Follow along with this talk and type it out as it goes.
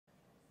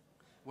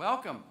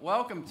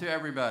Welcome to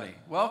everybody.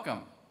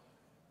 Welcome.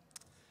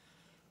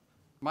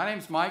 My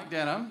name's Mike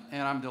Denham,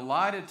 and I'm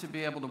delighted to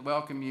be able to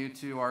welcome you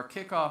to our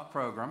kickoff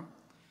program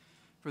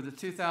for the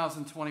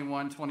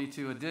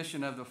 2021-22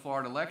 edition of the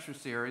Florida Lecture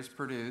Series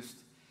produced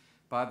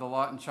by the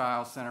Lawton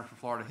Chiles Center for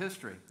Florida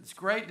History. It's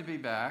great to be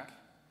back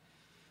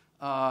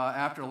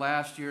after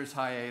last year's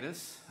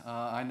hiatus.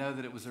 I know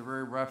that it was a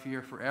very rough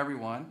year for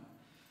everyone,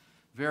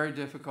 very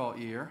difficult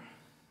year.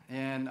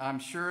 And I'm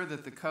sure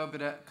that the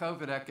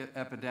COVID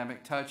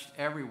epidemic touched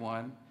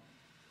everyone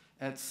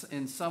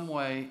in some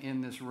way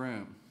in this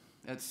room,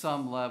 at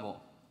some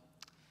level.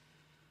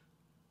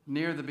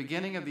 Near the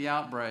beginning of the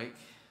outbreak,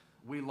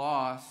 we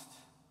lost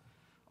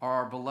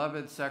our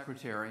beloved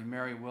secretary,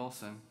 Mary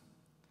Wilson,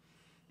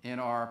 in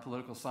our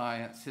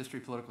history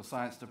political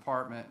science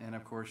department, and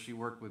of course she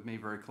worked with me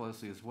very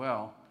closely as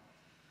well.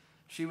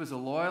 She was a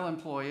loyal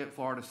employee at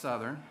Florida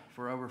Southern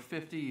for over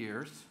 50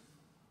 years.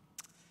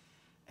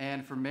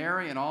 And for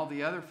Mary and all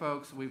the other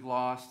folks we've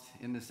lost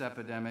in this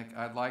epidemic,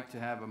 I'd like to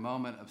have a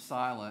moment of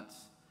silence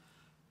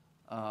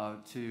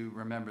to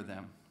remember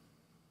them.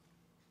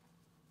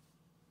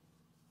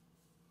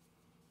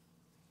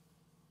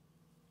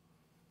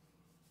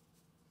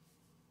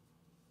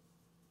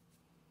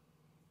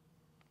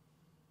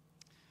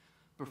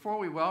 Before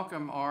we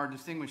welcome our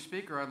distinguished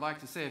speaker, I'd like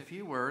to say a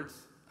few words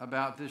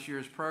about this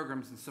year's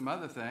programs and some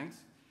other things.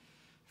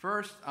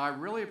 First, I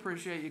really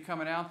appreciate you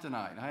coming out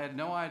tonight. I had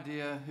no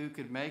idea who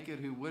could make it,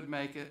 who would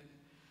make it,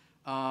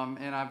 and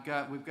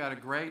we've got a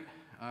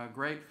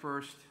great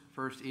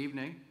first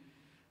evening.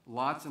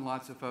 Lots and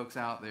lots of folks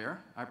out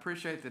there. I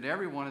appreciate that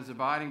everyone is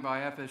abiding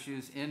by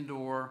FSU's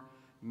indoor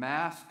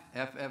mask,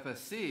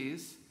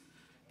 FSC's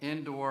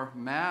indoor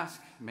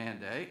mask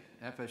mandate.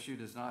 FSU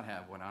does not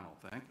have one, I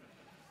don't think.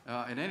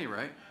 At any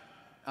rate,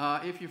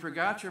 if you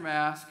forgot your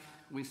mask,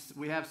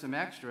 we have some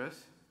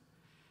extras.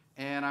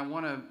 And I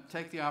want to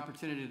take the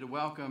opportunity to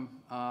welcome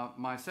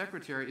my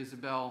secretary,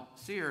 Isabel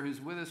Sear,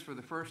 who's with us for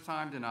the first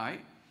time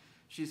tonight.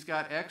 She's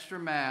got extra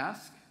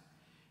masks,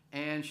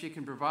 and she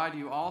can provide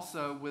you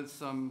also with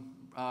some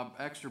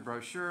extra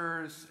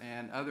brochures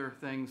and other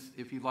things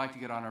if you'd like to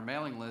get on our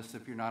mailing list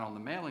if you're not on the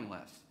mailing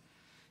list,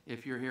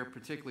 if you're here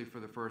particularly for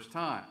the first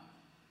time.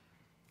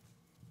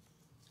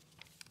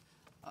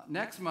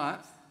 Next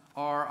month,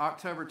 our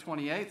October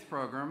 28th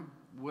program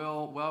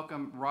will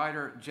welcome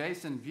writer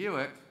Jason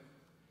Buick,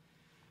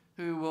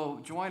 who will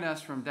join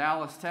us from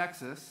Dallas,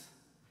 Texas,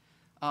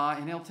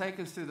 and he'll take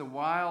us through the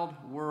wild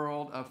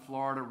world of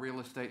Florida real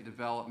estate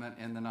development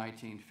in the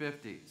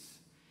 1950s.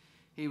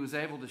 He was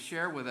able to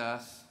share with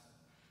us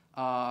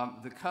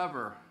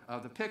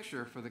the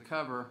picture for the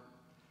cover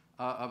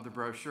of the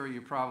brochure.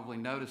 You probably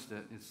noticed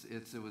it.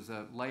 It was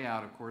a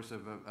layout, of course,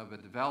 of a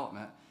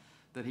development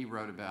that he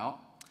wrote about.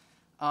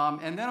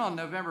 And then on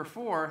November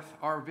 4th,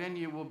 our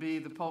venue will be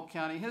the Polk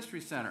County History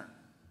Center.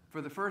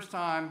 For the first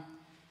time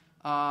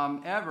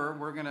ever,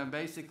 we're going to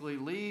basically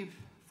leave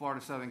Florida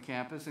Southern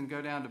campus and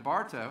go down to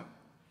Bartow,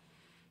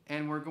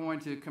 and we're going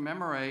to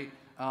commemorate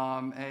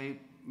a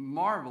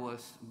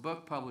marvelous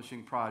book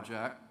publishing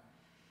project.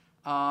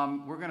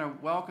 We're going to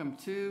welcome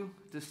two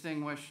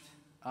distinguished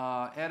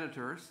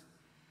editors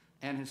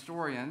and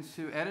historians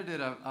who edited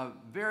a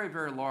very,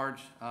 very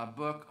large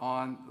book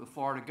on the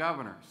Florida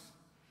governors.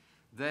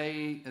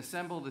 They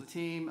assembled a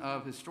team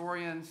of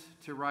historians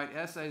to write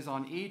essays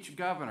on each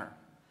governor.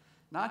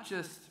 Not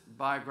just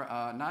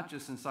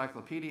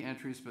encyclopedia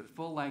entries, but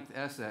full-length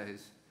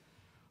essays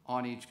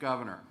on each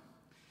governor.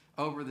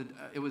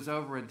 It was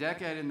over a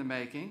decade in the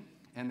making,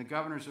 and the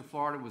Governors of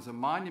Florida was a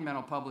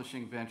monumental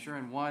publishing venture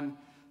and won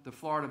the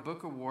Florida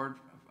Book Award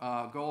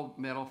Gold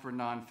Medal for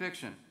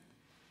nonfiction.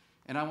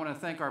 And I want to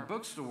thank our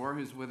bookstore,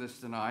 who's with us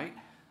tonight,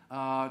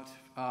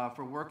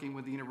 for working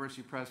with the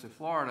University Press of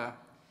Florida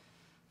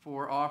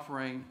for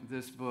offering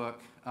this book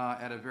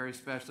at a very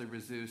specially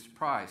reduced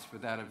price for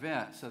that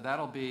event. So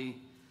that'll be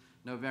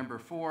November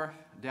 4th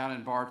down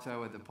in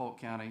Bartow at the Polk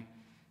County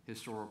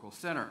Historical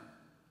Center.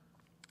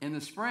 In the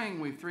spring,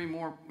 we have three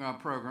more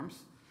programs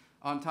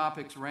on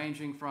topics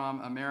ranging from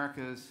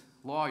America's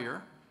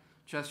lawyer,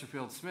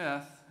 Chesterfield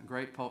Smith, a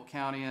great Polk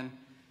Countyan,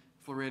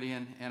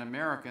 Floridian, and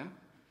American.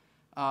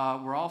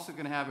 We're also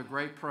going to have a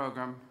great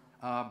program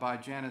by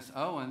Janice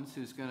Owens,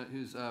 who's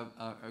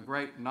a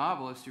great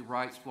novelist who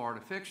writes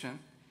Florida fiction,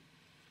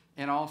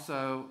 and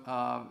also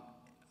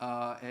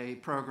our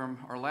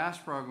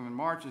last program in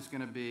March is going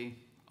to be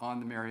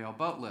on the Mariel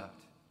Boat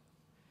Lift.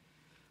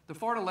 The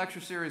Florida Lecture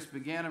Series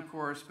began, of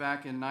course,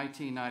 back in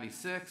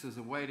 1996 as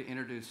a way to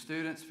introduce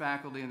students,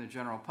 faculty, and the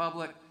general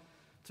public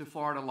to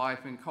Florida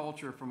life and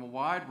culture from a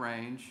wide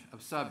range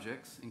of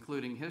subjects,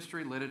 including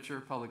history,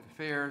 literature, public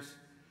affairs,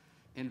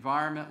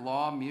 environment,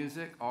 law,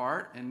 music,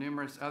 art, and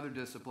numerous other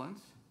disciplines.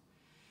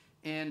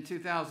 In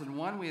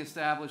 2001, we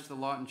established the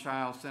Lawton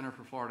Chiles Center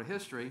for Florida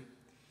History,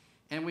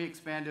 and we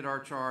expanded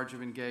our charge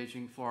of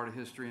engaging Florida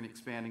history and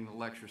expanding the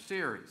lecture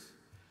series.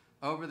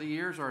 Over the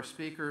years, our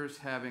speakers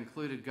have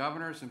included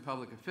governors and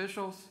public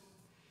officials.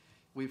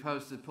 We've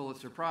hosted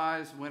Pulitzer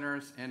Prize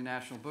winners and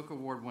National Book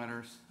Award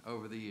winners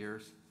over the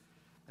years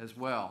as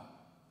well.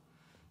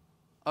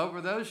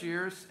 Over those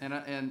years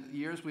and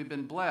years, we've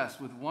been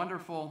blessed with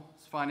wonderful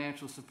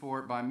financial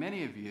support by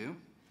many of you,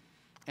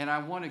 and I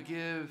want to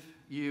give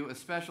you a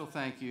special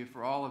thank you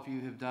for all of you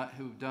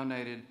who've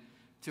donated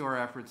to our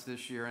efforts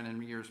this year and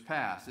in years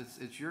past.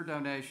 It's your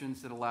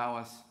donations that allow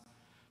us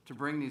to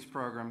bring these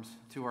programs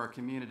to our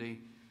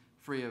community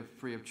free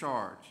of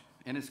charge.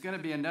 And it's going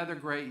to be another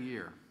great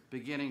year,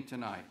 beginning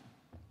tonight.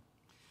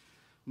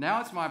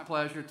 Now it's my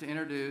pleasure to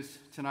introduce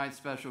tonight's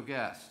special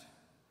guest.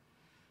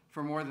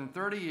 For more than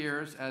 30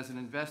 years as an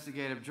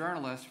investigative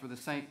journalist for the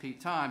St.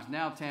 Pete Times,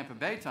 now Tampa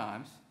Bay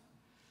Times,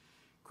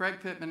 Craig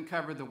Pittman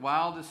covered the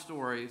wildest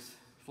stories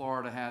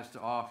Florida has to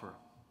offer.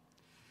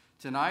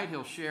 Tonight,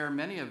 he'll share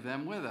many of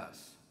them with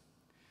us.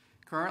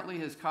 Currently,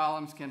 his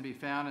columns can be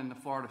found in the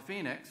Florida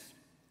Phoenix.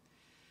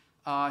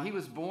 He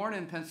was born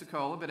in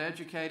Pensacola, but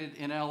educated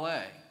in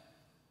LA.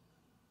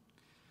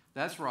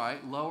 That's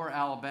right, Lower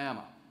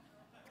Alabama,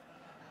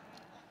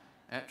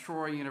 at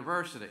Troy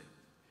University.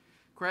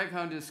 Craig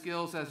honed his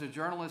skills as a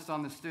journalist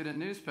on the student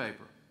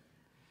newspaper.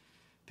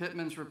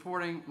 Pittman's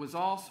reporting was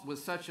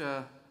such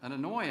an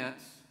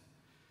annoyance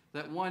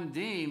that one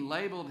dean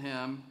labeled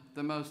him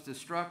the most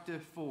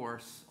destructive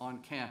force on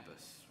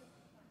campus.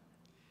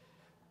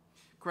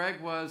 Craig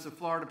was a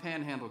Florida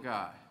Panhandle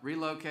guy,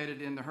 relocated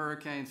in the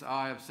hurricane's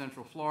eye of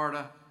Central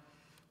Florida,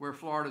 where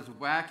Florida's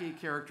wacky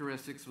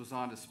characteristics was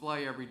on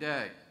display every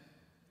day.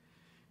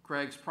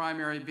 Craig's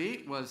primary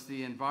beat was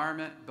the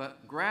environment,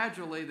 but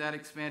gradually that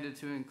expanded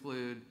to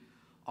include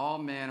all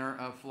manner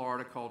of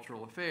Florida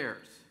cultural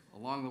affairs.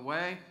 Along the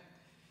way,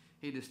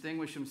 he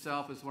distinguished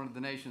himself as one of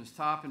the nation's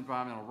top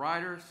environmental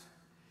writers.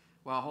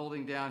 While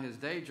holding down his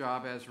day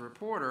job as a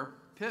reporter,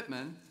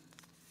 Pittman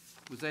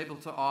was able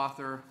to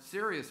author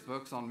serious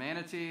books on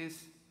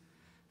manatees,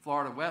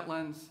 Florida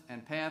wetlands,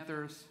 and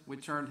panthers,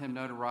 which earned him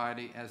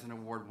notoriety as an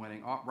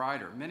award-winning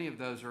writer. Many of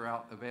those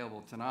are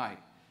available tonight.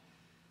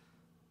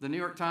 The New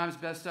York Times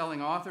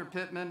best-selling author,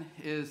 Pittman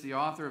is the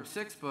author of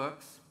 6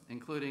 books,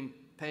 including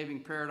Paving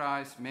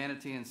Paradise,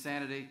 Manatee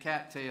Insanity,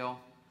 Cattail,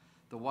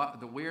 The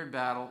Wild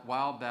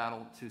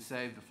Battle to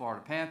Save the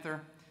Florida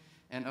Panther,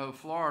 and Oh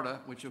Florida,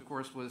 which of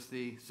course was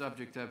the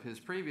subject of his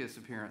previous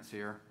appearance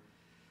here.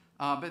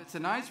 But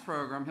tonight's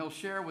program, he'll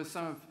share with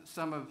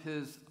some of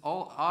his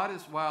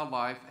oddest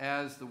wildlife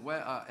as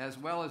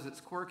well as its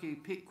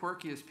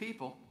quirkiest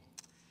people,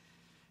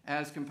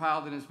 as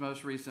compiled in his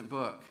most recent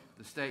book,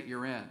 The State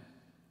You're In.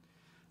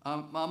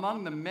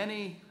 Among the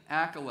many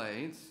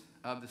accolades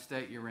of The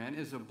State You're In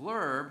is a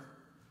blurb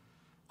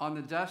on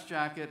the dust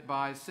jacket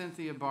by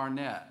Cynthia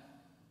Barnett.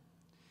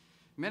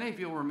 Many of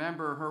you will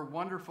remember her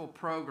wonderful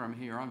program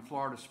here on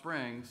Florida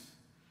Springs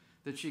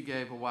that she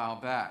gave a while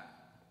back.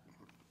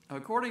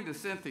 According to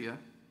Cynthia,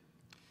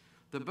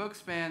 the book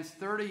spans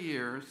 30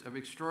 years of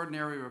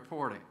extraordinary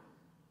reporting.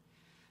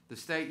 The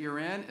State You're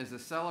In is a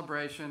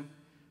celebration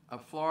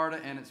of Florida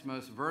and its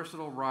most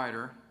versatile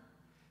writer,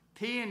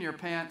 pee in your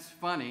pants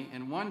funny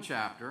in one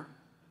chapter,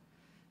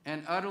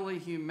 and utterly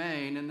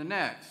humane in the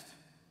next.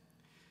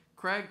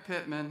 Craig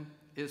Pittman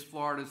is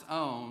Florida's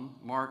own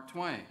Mark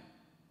Twain.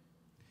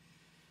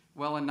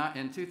 Well, in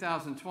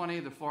 2020,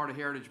 the Florida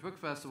Heritage Book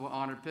Festival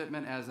honored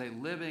Pittman as a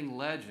living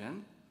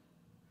legend.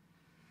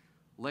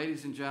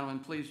 Ladies and gentlemen,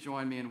 please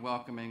join me in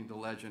welcoming the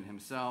legend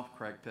himself,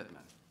 Craig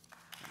Pittman.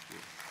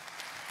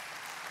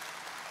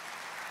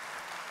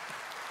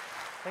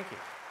 Thank you.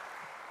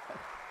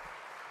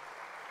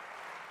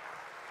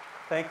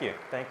 Thank you.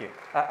 Thank you.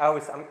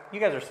 You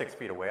guys are 6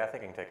 feet away. I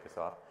think I can take this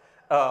off.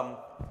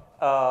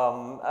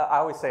 I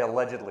always say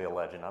allegedly a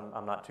legend.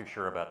 I'm not too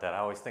sure about that. I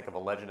always think of a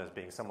legend as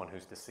being someone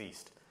who's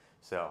deceased.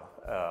 So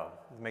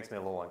it makes me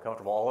a little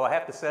uncomfortable. Although I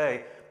have to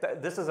say,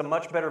 this is a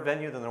much better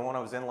venue than the one I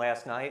was in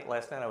last night.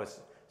 Last night I was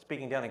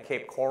speaking down in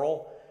Cape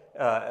Coral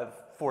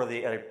for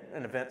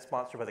an event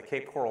sponsored by the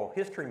Cape Coral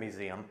History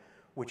Museum,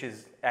 which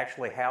is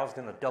actually housed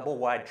in a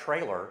double-wide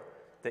trailer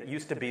that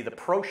used to be the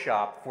pro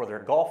shop for their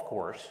golf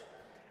course.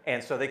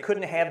 And so they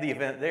couldn't have the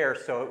event there,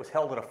 so it was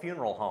held at a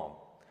funeral home.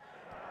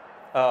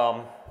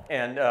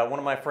 One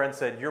of my friends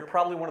said, "You're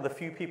probably one of the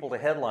few people to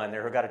headline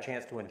there who got a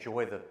chance to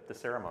enjoy the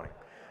ceremony."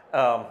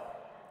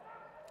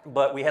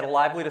 But we had a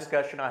lively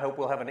discussion. I hope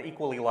we'll have an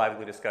equally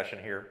lively discussion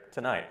here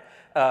tonight.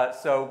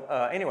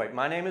 Anyway,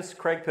 my name is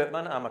Craig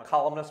Pittman. I'm a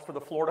columnist for the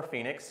Florida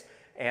Phoenix,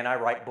 and I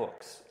write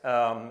books.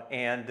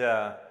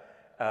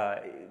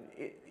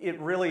 It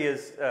really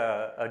is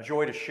a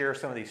joy to share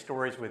some of these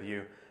stories with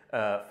you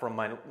from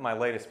my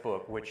latest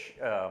book, which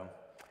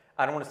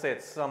I don't want to say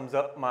it sums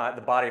up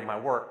the body of my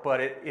work, but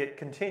it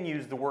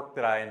continues the work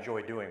that I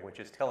enjoy doing,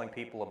 which is telling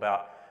people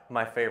about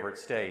my favorite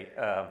state.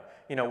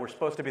 We're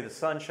supposed to be the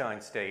Sunshine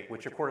State,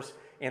 which of course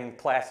in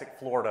classic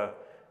Florida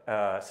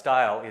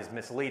style is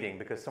misleading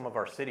because some of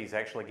our cities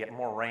actually get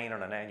more rain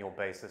on an annual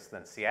basis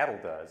than Seattle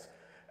does.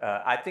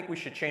 I think we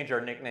should change our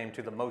nickname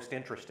to the Most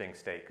Interesting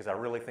State because I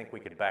really think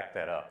we could back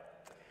that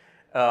up.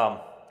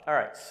 All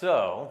right,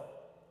 so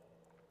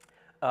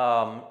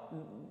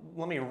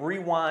let me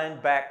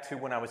rewind back to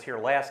when I was here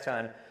last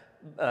time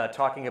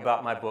talking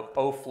about my book,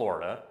 Oh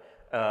Florida.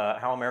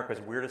 How America's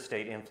Weirdest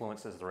State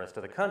Influences the Rest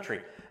of the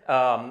Country.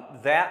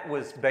 That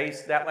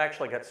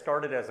actually got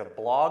started as a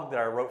blog that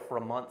I wrote for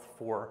a month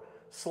for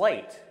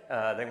Slate.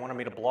 They wanted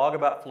me to blog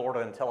about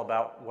Florida and tell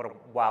about what a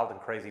wild and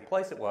crazy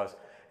place it was.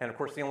 And of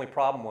course, the only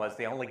problem was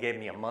they only gave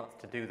me a month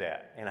to do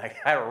that. And I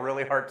had a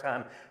really hard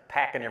time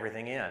packing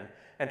everything in.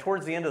 And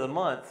towards the end of the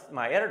month,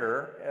 my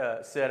editor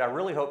said, I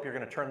really hope you're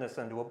going to turn this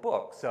into a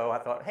book. So I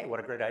thought, hey, what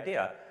a great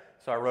idea.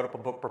 So I wrote up a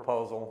book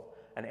proposal.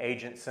 An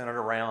agent sent it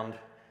around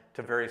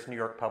to various New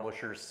York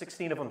publishers.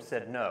 16 of them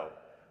said, no,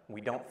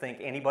 we don't think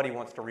anybody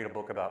wants to read a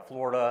book about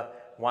Florida.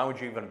 Why would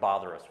you even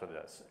bother us with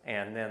this?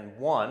 And then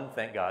one,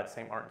 thank God,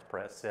 St. Martin's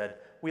Press said,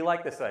 we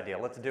like this idea,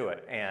 let's do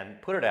it,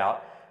 and put it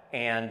out.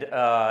 And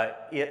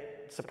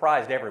it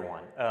surprised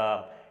everyone.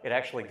 It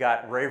actually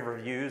got rave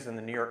reviews in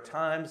the New York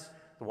Times,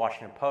 the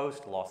Washington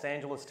Post, the Los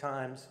Angeles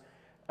Times.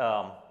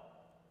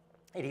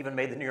 It even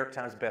made the New York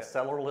Times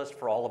bestseller list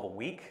for all of a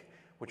week,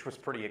 which was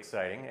pretty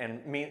exciting,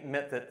 and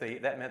meant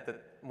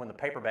that when the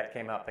paperback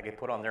came out, they could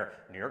put on their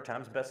New York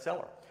Times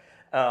bestseller.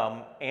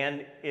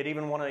 And it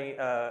even won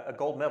a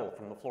gold medal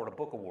from the Florida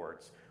Book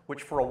Awards,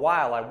 which for a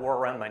while I wore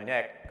around my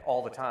neck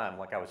all the time,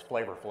 like I was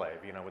Flavor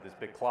Flav, you know, with this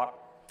big clock.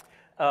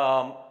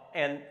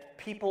 And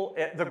people,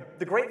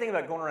 the great thing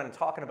about going around and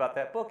talking about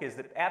that book is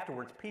that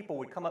afterwards people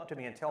would come up to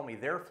me and tell me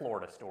their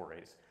Florida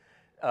stories,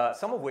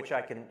 some of which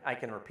I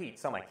can repeat,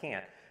 some I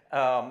can't.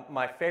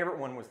 My favorite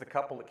one was the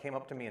couple that came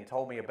up to me and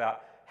told me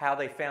about how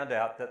they found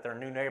out that their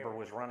new neighbor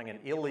was running an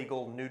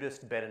illegal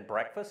nudist bed and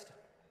breakfast.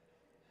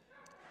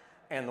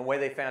 And the way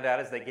they found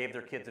out is they gave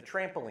their kids a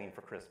trampoline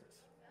for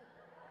Christmas.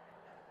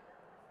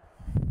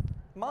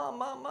 Mom,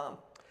 mom, mom.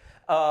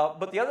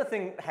 But the other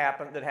thing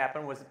that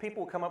happened was that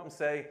people would come up and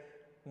say,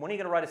 when are you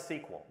going to write a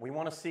sequel? We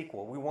want a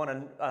sequel. We want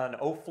an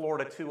Oh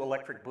Florida 2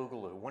 Electric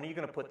Boogaloo. When are you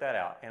going to put that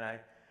out? And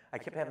I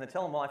kept having to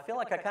tell them, well, I feel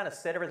like I kind of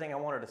said everything I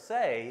wanted to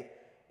say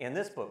in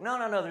this book. No,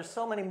 there's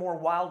so many more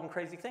wild and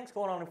crazy things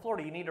going on in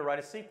Florida. You need to write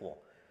a sequel.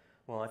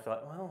 Well, I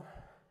thought, well,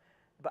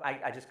 but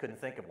I just couldn't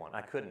think of one. I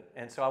couldn't.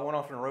 And so I went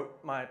off and wrote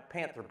my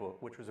Panther book,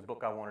 which was a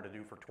book I wanted to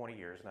do for 20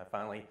 years, and I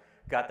finally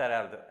got that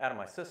out of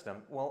my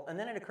system. Well, and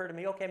then it occurred to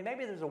me, okay,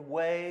 maybe there's a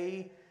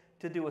way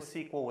to do a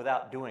sequel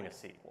without doing a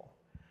sequel.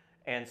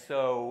 And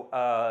so,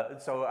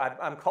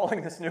 I'm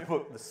calling this new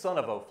book The Son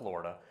of O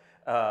Florida,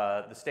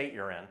 the state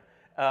you're in.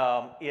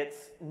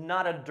 It's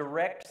not a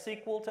direct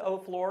sequel to O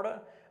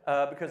Florida,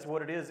 because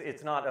what it is,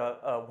 it's not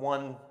a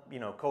one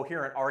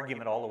coherent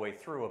argument all the way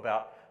through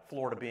about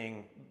Florida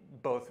being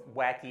both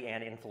wacky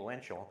and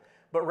influential,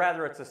 but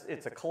rather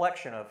it's a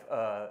collection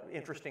of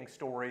interesting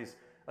stories,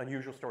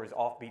 unusual stories,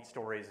 offbeat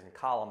stories, and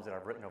columns that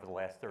I've written over the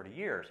last 30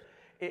 years.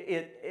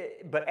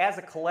 But as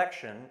a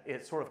collection,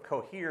 it sort of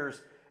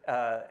coheres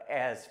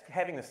as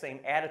having the same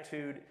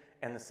attitude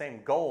and the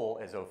same goal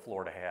as O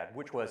Florida had,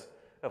 which was,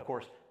 of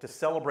course, to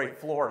celebrate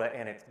Florida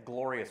and its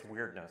glorious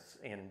weirdness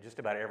in just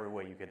about every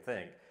way you could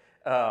think.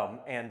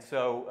 And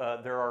so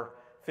there are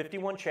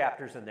 51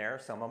 chapters in there.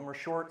 Some of them are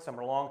short, some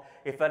are long.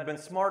 If I'd been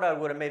smart, I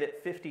would have made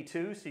it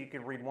 52, so you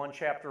could read one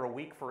chapter a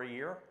week for a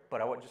year,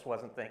 but I just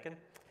wasn't thinking.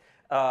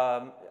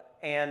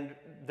 And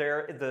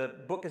the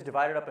book is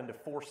divided up into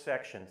 4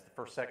 sections. The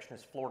first section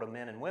is Florida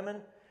men and women.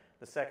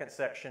 The second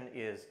section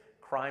is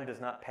Crime Does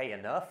Not Pay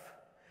Enough.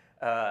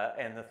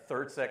 And the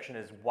third section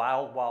is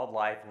Wild, Wild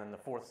Life. And then the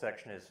fourth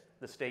section is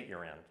the state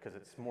you're in, because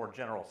it's more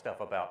general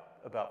stuff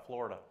about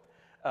Florida.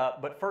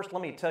 But first,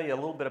 let me tell you a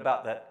little bit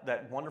about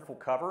that wonderful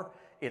cover.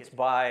 It's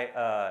by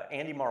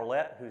Andy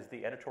Marlette, who's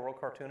the editorial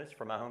cartoonist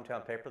for my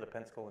hometown paper, the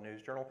Pensacola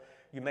News Journal.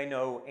 You may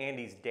know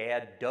Andy's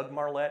dad, Doug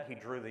Marlette. He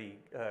drew the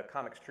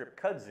comic strip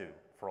Kudzu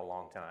for a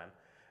long time.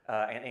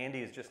 And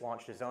Andy has just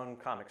launched his own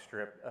comic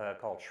strip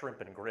called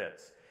Shrimp and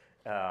Grits.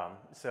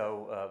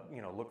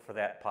 Look for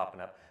that popping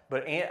up.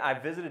 But I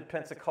visited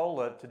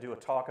Pensacola to do a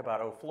talk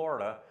about O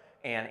Florida,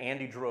 and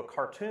Andy drew a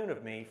cartoon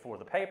of me for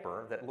the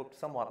paper that looked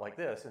somewhat like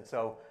this. And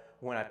so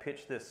when I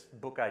pitched this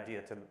book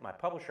idea to my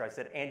publisher, I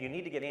said, and you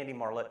need to get Andy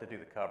Marlette to do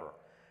the cover.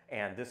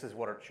 And this is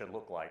what it should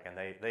look like. And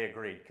they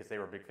agreed, because they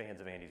were big fans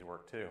of Andy's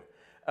work too.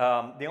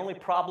 The only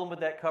problem with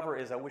that cover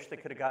is I wish they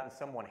could have gotten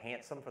someone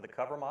handsome for the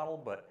cover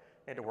model, but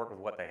they had to work with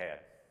what they had.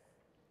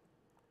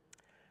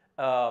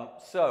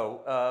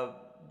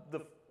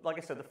 Like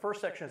I said, the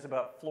first section is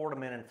about Florida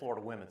men and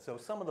Florida women. So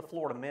some of the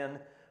Florida men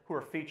who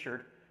are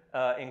featured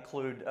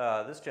include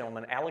this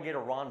gentleman, Alligator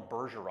Ron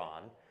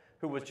Bergeron,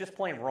 who was just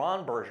plain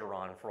Ron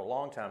Bergeron for a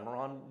long time.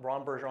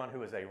 Ron Bergeron,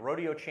 who is a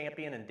rodeo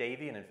champion in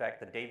Davie, and in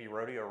fact, the Davie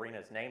Rodeo Arena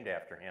is named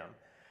after him.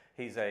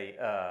 He's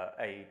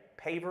a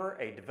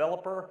paver, a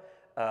developer,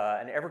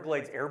 an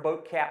Everglades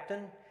airboat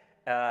captain,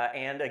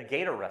 and a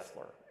gator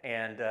wrestler.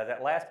 And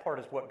that last part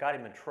is what got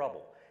him in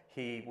trouble.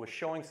 He was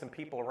showing some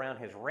people around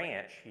his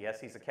ranch, yes,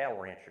 he's a cattle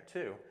rancher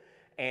too,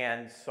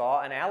 and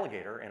saw an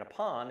alligator in a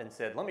pond and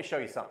said, let me show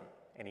you something.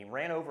 And he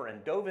ran over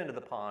and dove into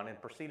the pond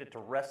and proceeded to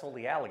wrestle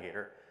the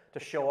alligator to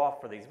show off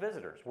for these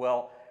visitors.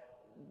 Well,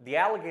 the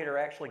alligator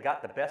actually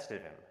got the best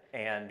of him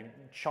and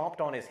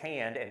chomped on his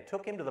hand and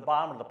took him to the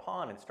bottom of the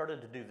pond and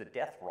started to do the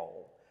death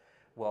roll.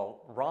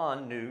 Well,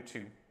 Ron knew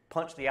to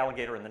punched the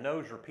alligator in the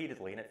nose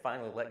repeatedly, and it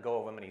finally let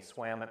go of him, and he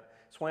swam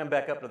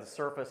back up to the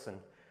surface and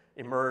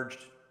emerged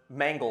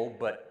mangled,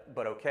 but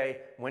okay.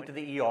 Went to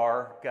the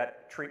ER,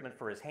 got treatment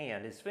for his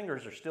hand. His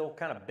fingers are still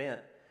kind of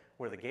bent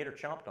where the gator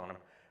chomped on him.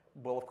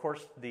 Well, of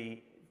course,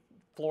 the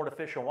Florida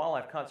Fish and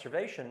Wildlife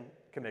Conservation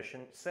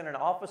Commission sent an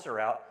officer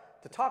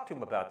out to talk to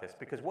him about this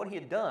because what he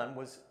had done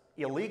was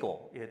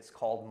illegal. It's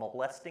called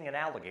molesting an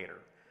alligator.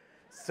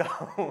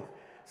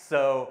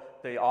 So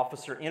the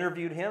officer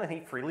interviewed him, and he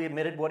freely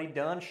admitted what he'd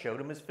done,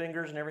 showed him his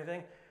fingers and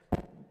everything,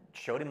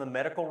 showed him the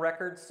medical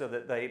records so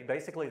that they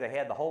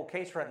had the whole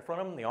case right in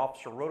front of them. The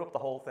officer wrote up the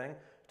whole thing,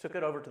 took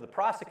it over to the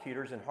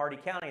prosecutors in Hardy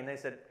County, and they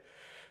said,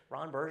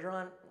 Ron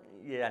Bergeron,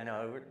 yeah,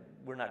 no,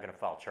 we're not going to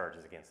file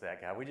charges against that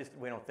guy.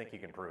 We don't think you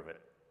can prove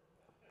it.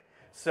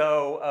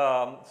 So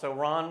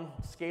Ron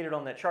skated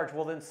on that charge.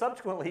 Well, then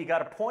subsequently he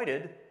got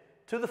appointed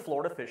to the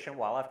Florida Fish and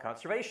Wildlife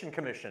Conservation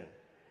Commission.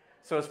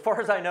 So as far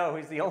as I know,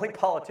 he's the only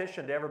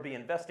politician to ever be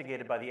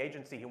investigated by the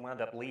agency he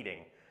wound up leading.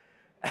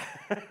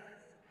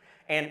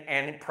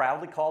 And he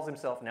proudly calls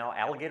himself now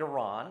Alligator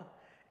Ron.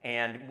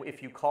 And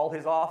if you call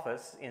his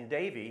office in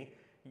Davie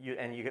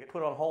and you get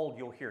put on hold,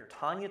 you'll hear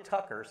Tanya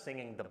Tucker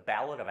singing the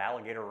Ballad of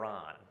Alligator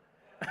Ron.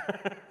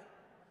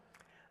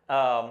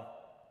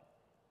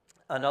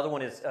 Another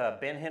one is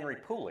Ben Henry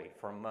Pooley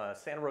from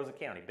Santa Rosa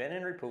County. Ben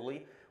Henry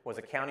Pooley was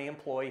a county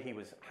employee. He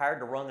was hired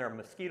to run their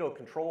mosquito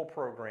control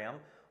program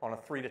on a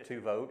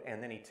 3-2 vote,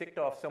 and then he ticked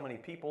off so many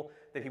people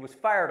that he was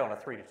fired on a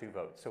 3-2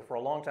 vote. So for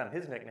a long time,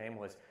 his nickname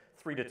was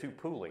 3-2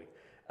 Pooley.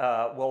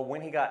 Well, when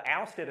he got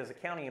ousted as a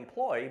county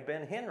employee,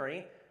 Ben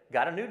Henry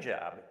got a new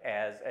job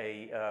as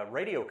a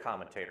radio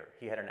commentator.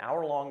 He had an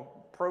hour-long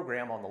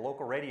program on the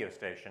local radio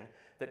station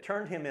that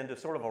turned him into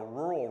sort of a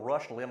rural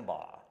Rush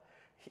Limbaugh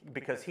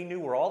because he knew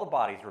where all the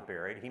bodies were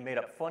buried. He made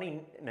up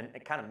funny and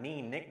kind of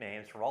mean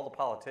nicknames for all the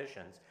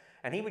politicians,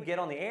 and he would get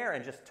on the air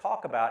and just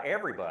talk about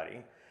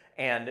everybody.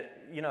 And,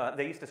 you know,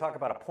 they used to talk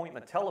about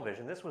appointment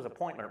television. This was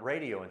appointment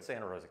radio in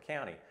Santa Rosa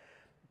County.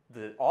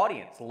 The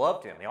audience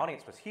loved him. The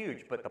audience was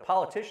huge, but the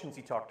politicians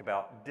he talked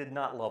about did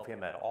not love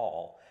him at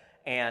all.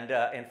 And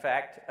in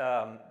fact,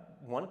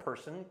 one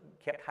person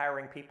kept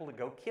hiring people to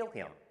go kill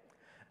him.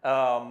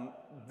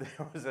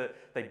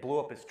 They blew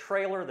up his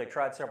trailer. They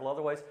tried several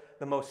other ways.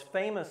 The most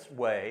famous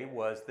way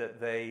was that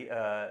they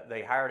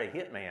hired a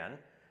hitman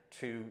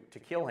to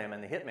kill him,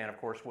 and the hitman, of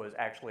course, was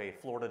actually a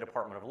Florida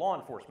Department of Law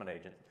Enforcement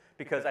agent.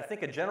 Because I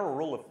think a general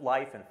rule of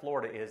life in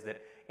Florida is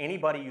that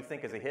anybody you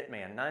think is a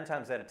hitman, 9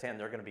 times out of 10,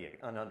 they're going to be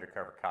an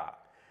undercover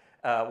cop.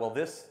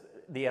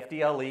 The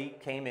FDLE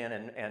came in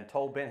and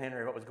told Ben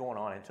Henry what was going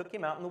on and took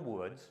him out in the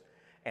woods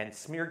and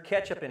smeared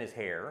ketchup in his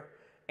hair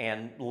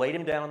and laid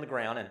him down on the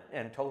ground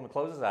and told him to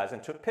close his eyes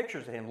and took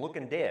pictures of him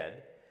looking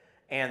dead.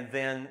 And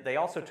then they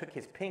also took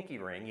his pinky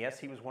ring. Yes,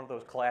 he was one of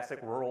those classic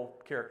rural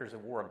characters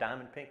that wore a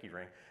diamond pinky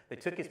ring. They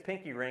took his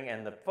pinky ring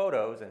and the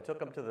photos and took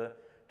them to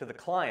the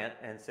client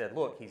and said,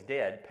 look, he's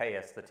dead, pay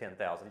us the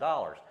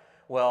 $10,000.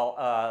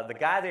 Well, the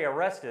guy they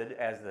arrested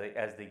as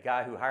the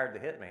guy who hired the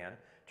hitman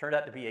turned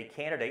out to be a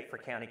candidate for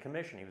county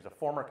commission. He was a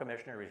former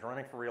commissioner. He was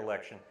running for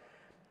re-election.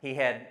 He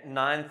had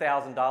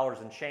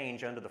 $9,000 in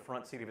change under the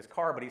front seat of his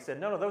car, but he said,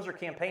 no, those are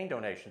campaign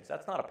donations.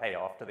 That's not a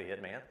payoff to the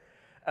hitman.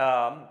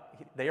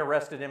 They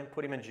arrested him,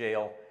 put him in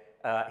jail.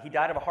 He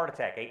died of a heart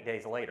attack 8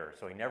 days later,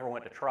 so he never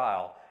went to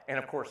trial. And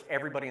of course,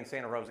 everybody in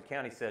Santa Rosa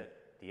County said,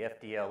 the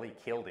FDLE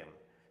killed him.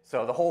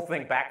 So the whole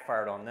thing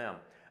backfired on them.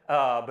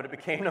 But it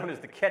became known as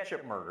the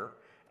ketchup murder.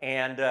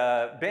 And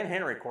Ben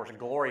Henry, of course,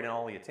 gloried in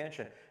all the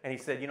attention. And he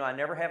said, you know, I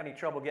never have any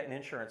trouble getting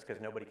insurance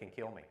because nobody can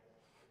kill me.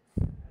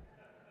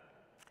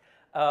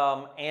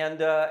 And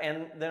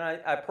then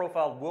I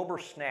profiled Wilbur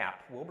Snapp.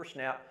 Wilbur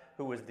Snapp,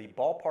 who was the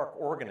ballpark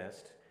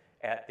organist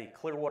at the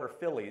Clearwater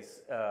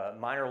Phillies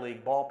minor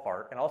league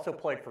ballpark and also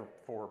played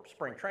for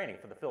spring training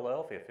for the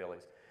Philadelphia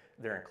Phillies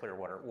there in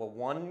Clearwater. Well,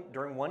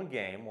 during one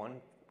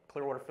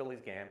Clearwater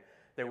Phillies game,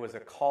 there was a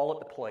call at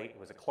the plate. It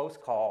was a close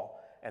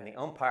call, and the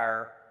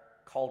umpire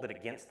called it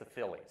against the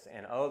Phillies.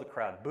 And oh, the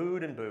crowd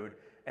booed and booed.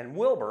 And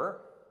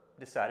Wilbur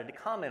decided to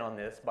comment on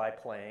this by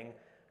playing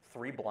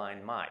Three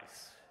Blind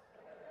Mice.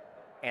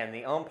 And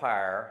the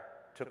umpire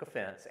took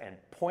offense and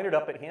pointed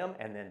up at him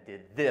and then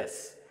did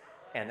this.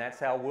 And that's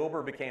how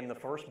Wilbur became the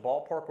first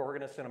ballpark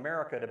organist in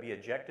America to be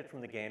ejected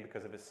from the game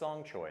because of his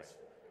song choice.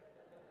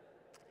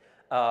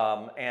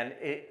 And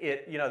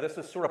this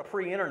was sort of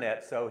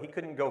pre-internet, so he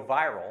couldn't go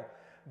viral.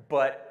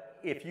 But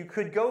if you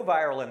could go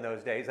viral in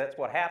those days, that's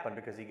what happened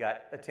because he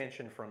got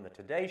attention from the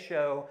Today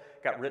Show,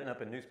 got written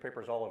up in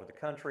newspapers all over the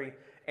country.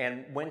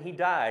 And when he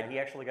died, he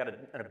actually got an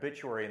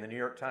obituary in the New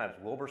York Times,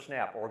 Wilbur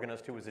Snapp,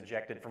 organist who was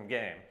ejected from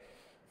game.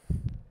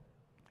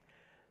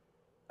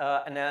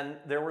 And then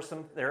there are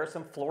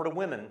some Florida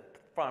women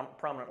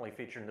prominently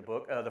featured in the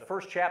book. The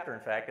first chapter, in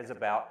fact, is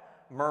about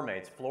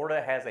mermaids.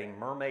 Florida has a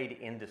mermaid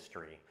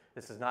industry.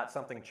 This is not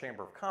something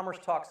Chamber of Commerce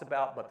talks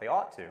about, but they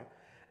ought to.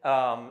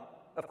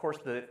 Of course,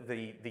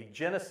 the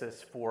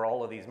genesis for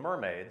all of these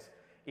mermaids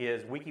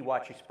is Weeki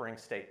Wachee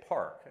Springs State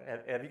Park.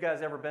 Have you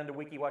guys ever been to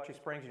Weeki Wachee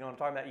Springs? You know what I'm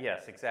talking about?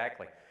 Yes,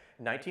 exactly.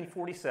 In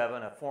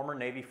 1947, a former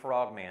Navy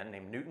frogman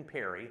named Newton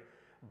Perry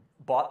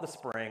bought the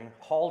spring,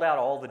 hauled out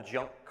all the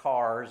junk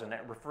cars and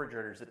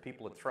refrigerators that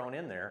people had thrown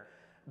in there,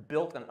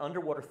 built an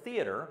underwater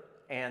theater,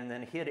 and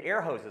then hid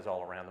air hoses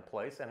all around the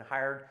place and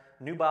hired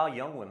nubile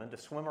young women to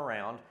swim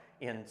around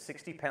in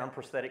 60-pound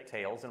prosthetic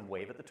tails and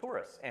wave at the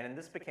tourists. And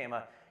this became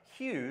a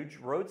huge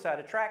roadside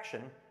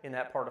attraction in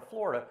that part of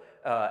Florida.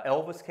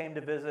 Elvis came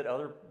to visit,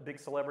 other big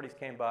celebrities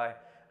came by,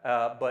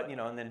 but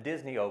and then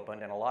Disney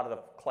opened, and a lot of the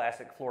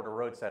classic Florida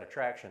roadside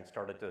attractions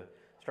started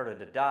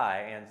to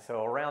die. And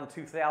so around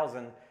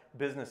 2000,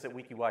 business at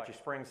Weeki Wachee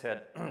Springs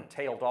had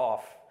tailed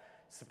off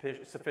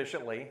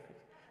sufficiently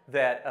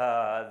that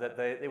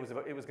it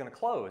was going to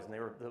close, and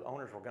the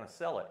owners were going to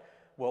sell it.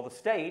 Well, the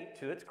state,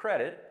 to its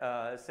credit,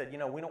 said, we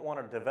don't want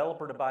a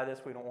developer to buy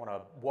this, we don't want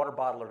a water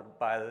bottler to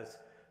buy this.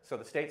 So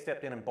the state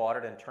stepped in and bought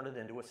it and turned it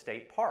into a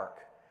state park.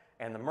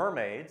 And the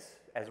mermaids,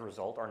 as a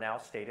result, are now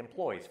state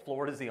employees.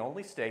 Florida is the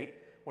only state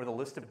where the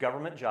list of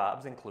government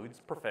jobs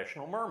includes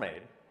professional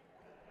mermaid,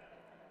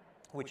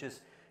 which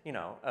is,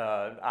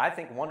 I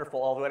think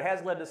wonderful, although it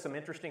has led to some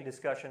interesting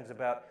discussions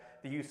about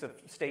the use of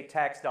state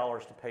tax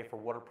dollars to pay for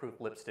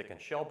waterproof lipstick and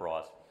shell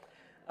bras.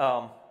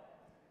 A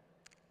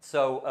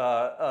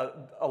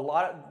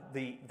lot of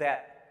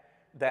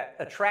that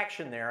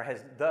attraction there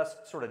has thus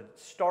sort of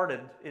served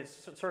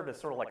as sort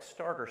of like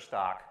starter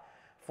stock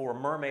for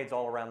mermaids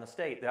all around the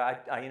state.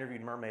 I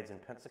interviewed mermaids in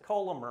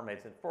Pensacola,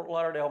 mermaids in Fort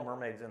Lauderdale,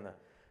 mermaids in the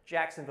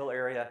Jacksonville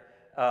area,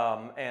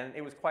 and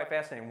it was quite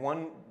fascinating.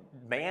 One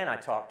man I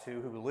talked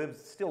to who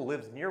still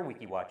lives near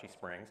Weeki Wachee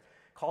Springs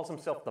calls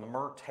himself the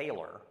Mer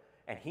Tailor,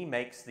 and he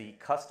makes the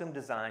custom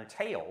designed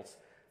tails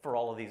for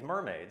all of these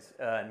mermaids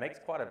and makes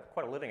quite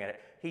a living at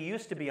it. He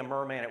used to be a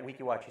merman at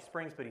Weeki Wachee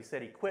Springs, but he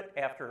said he quit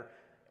after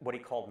what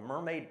he called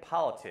mermaid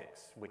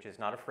politics, which is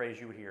not a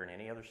phrase you would hear in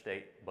any other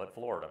state but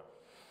Florida.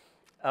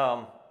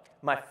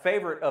 My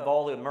favorite of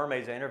all the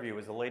mermaids I interviewed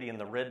was the lady in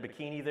the red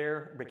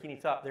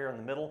bikini top there in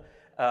the middle,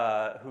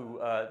 who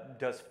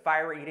does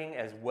fire eating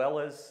as well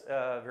as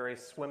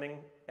various swimming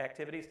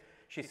activities.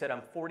 She said,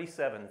 "I'm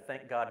 47,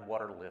 thank God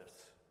water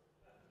lifts."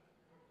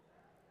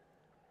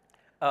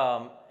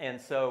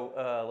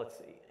 Let's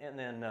see, and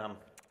then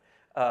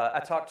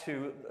I talked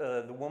to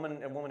a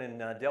woman in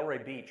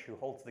Delray Beach who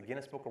holds the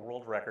Guinness Book of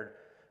World Record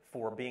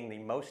for being the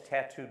most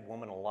tattooed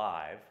woman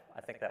alive. I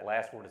think that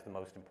last word is the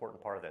most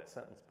important part of that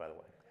sentence, by the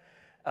way.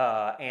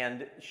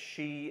 And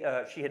she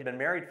had been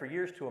married for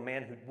years to a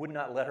man who would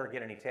not let her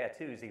get any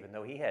tattoos, even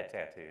though he had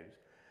tattoos.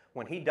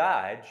 When he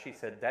died, she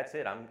said, "That's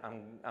it.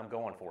 I'm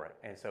going for it."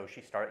 And so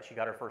she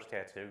got her first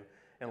tattoo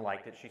and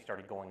liked it. She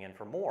started going in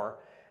for more.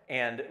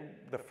 And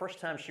the first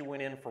time she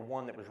went in for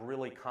one that was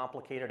really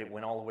complicated, it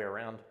went all the way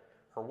around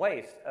her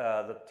waist,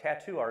 the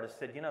tattoo artist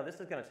said,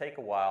 "This is going to take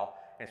a while,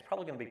 and it's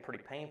probably going to be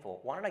pretty painful.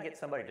 Why don't I get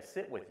somebody to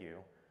sit with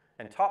you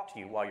and talk to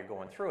you while you're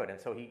going through it?" And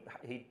so he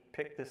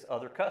picked this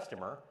other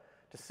customer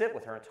to sit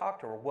with her and talk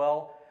to her.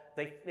 Well,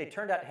 they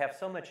turned out to have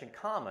so much in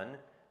common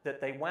that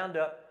they wound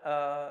up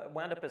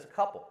as a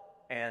couple.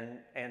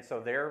 And so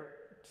they're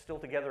still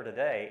together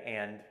today,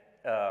 and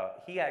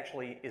he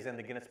actually is in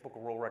the Guinness Book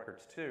of World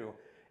Records too,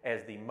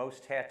 as the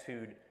most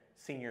tattooed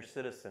senior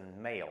citizen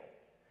male.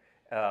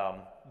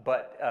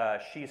 But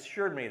she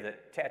assured me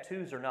that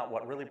tattoos are not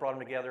what really brought them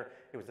together.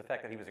 It was the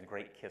fact that he was a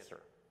great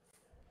kisser.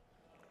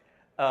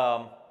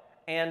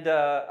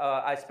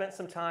 I spent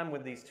some time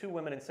with these two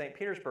women in St.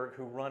 Petersburg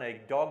who run a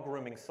dog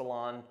grooming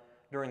salon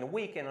during the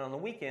week, and on the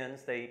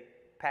weekends they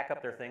pack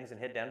up their things and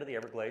head down to the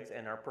Everglades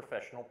and are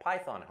professional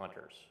python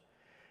hunters.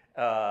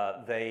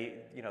 They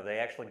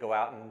actually go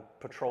out and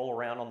patrol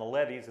around on the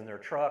levees in their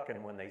truck,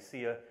 and when they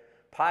see a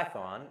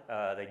python,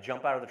 they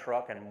jump out of the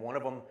truck, and one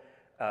of them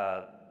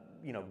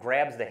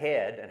grabs the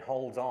head and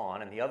holds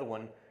on, and the other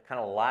one kind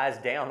of lies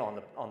down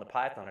on the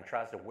python and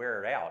tries to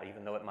wear it out,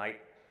 even though it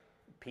might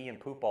pee and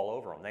poop all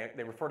over them.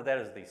 They refer to that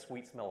as the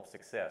sweet smell of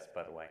success,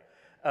 by the way.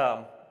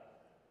 I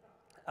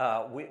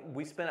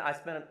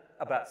spent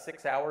about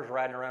 6 hours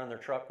riding around in their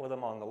truck with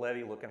them on the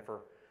levee looking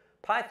for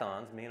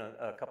pythons, me and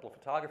a couple of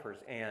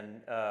photographers,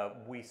 and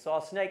we saw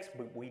snakes,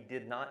 but we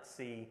did not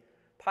see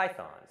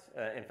pythons.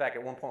 In fact,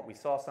 at one point we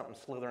saw something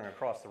slithering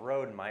across the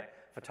road, and my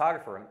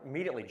photographer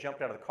immediately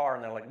jumped out of the car,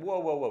 and they're like,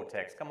 whoa,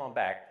 Tex, come on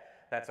back.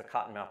 That's a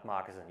cottonmouth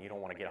moccasin. You don't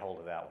want to get a hold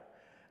of that one.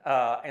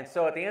 And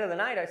so at the end of the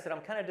night, I said,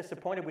 "I'm kind of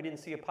disappointed we didn't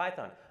see a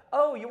python."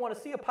 "Oh, you want to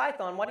see a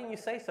python? Why didn't you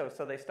say so?"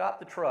 So they stopped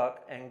the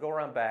truck and go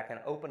around back and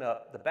open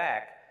up the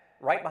back.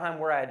 Right behind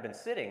where I had been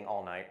sitting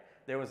all night,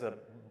 there was a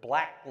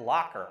black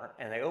locker,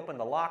 and they opened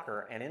the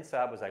locker, and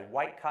inside was a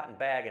white cotton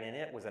bag, and in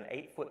it was an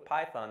 8-foot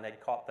python they'd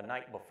caught the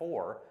night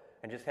before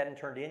and just hadn't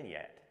turned in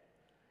yet.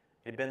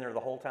 It had been there the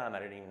whole time. I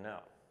didn't even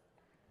know.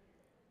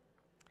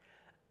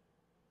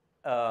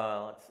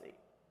 Let's see.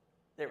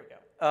 There we go.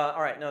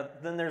 All right, now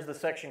then there's the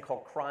section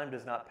called Crime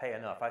Does Not Pay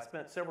Enough. I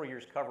spent several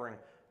years covering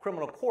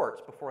criminal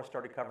courts before I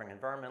started covering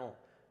environmental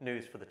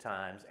news for the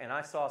Times, and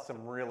I saw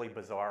some really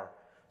bizarre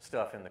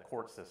stuff in the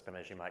court system,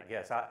 as you might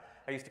guess. I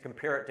used to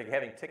compare it to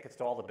having tickets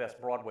to all the best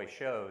Broadway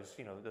shows.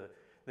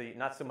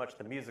 not so much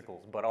the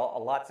musicals, but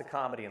lots of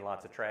comedy and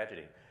lots of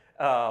tragedy.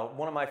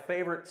 One of my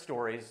favorite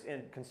stories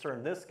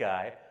concerned this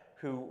guy,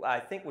 who I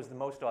think was the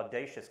most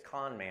audacious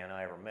con man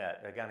I ever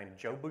met, a guy named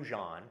Joe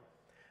Boujon.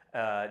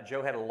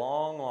 Joe had a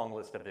long, long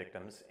list of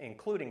victims,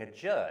 including a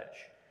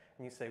judge.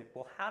 And you say,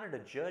 well, how did a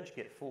judge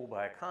get fooled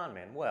by a con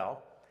man?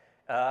 Well,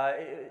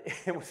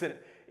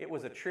 it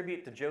was a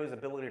tribute to Joe's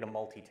ability to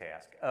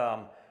multitask.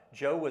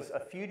 Joe was a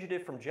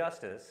fugitive from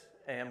justice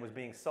and was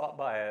being sought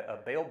by a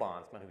bail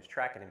bondsman who was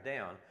tracking him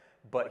down.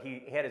 But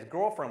he had his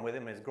girlfriend with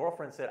him, and his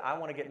girlfriend said, I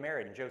want to get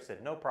married. And Joe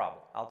said, no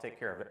problem, I'll take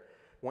care of it.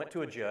 Went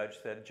to a judge,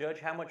 said, Judge,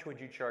 how much would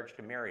you charge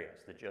to marry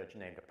us? The judge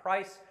named a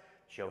price.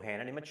 Joe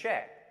handed him a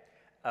check,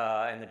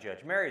 and the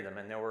judge married them.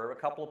 And there were a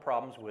couple of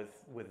problems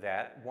with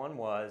that. One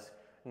was,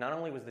 not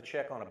only was the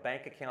check on a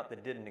bank account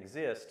that didn't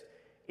exist,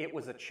 it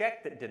was a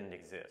check that didn't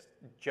exist.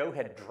 Joe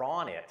had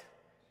drawn it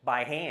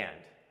by hand,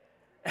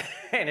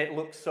 and it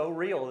looked so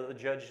real that the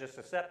judge just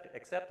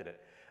accepted it.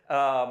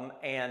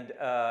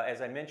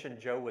 As I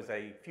mentioned, Joe was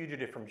a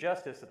fugitive from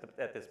justice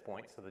at this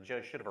point, so the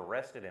judge should have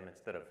arrested him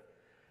instead of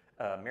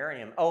marrying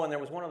him. Oh, and there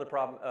was one other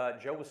problem.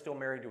 Joe was still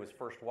married to his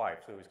first wife,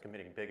 so he was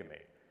committing bigamy.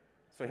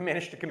 So he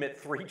managed to commit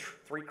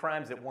three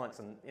crimes at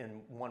once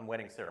in one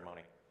wedding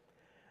ceremony.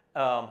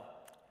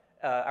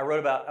 I wrote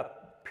about a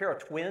pair of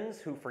twins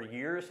who for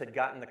years had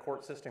gotten the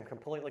court system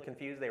completely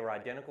confused. They were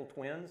identical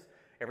twins.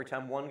 Every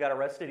time one got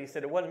arrested, he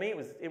said, it wasn't me,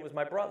 it was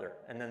my brother.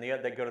 And then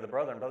they'd go to the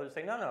brother, and brother would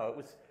say, no,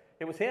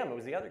 it was him, it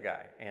was the other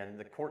guy. And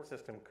the court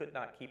system could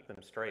not keep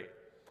them straight.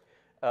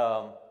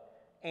 One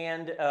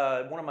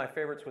of my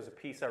favorites was a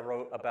piece I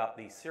wrote about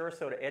the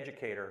Sarasota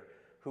educator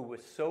who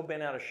was so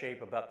bent out of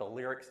shape about the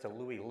lyrics to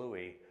Louie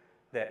Louie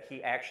that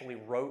he actually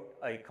wrote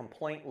a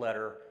complaint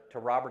letter to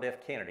Robert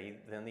F. Kennedy,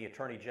 then the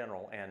Attorney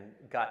General, and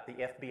got the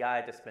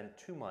FBI to spend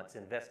 2 months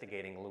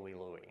investigating Louie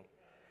Louie.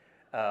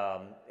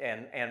 An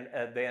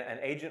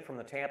agent from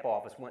the Tampa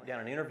office went down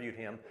and interviewed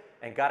him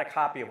and got a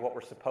copy of what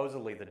were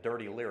supposedly the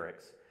dirty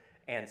lyrics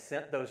and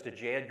sent those to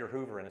J. Edgar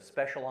Hoover in a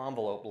special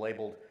envelope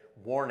labeled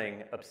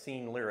 "Warning,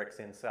 Obscene Lyrics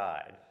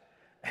Inside."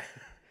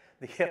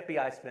 The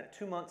FBI spent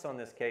 2 months on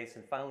this case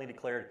and finally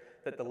declared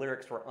that the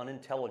lyrics were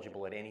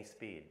unintelligible at any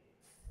speed.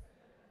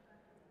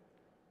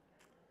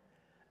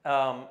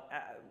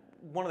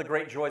 One of the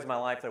great joys of my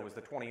life, though, was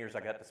the 20 years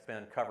I got to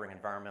spend covering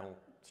environmental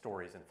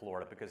stories in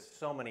Florida, because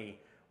so many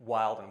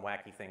wild and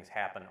wacky things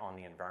happen on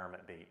the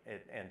environment beat.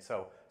 And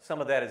so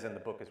some of that is in the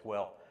book as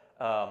well.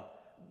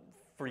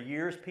 For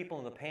years, people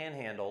in the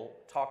Panhandle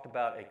talked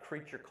about a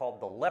creature called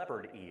the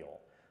leopard eel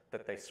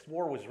that they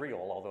swore was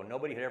real, although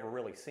nobody had ever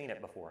really seen it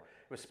before.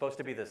 It was supposed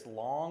to be this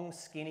long,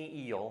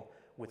 skinny eel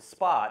with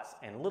spots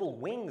and little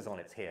wings on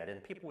its head.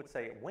 And people would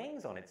say,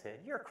 wings on its head?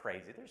 You're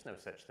crazy. There's no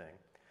such thing.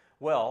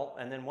 Well,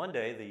 and then one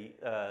day,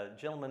 the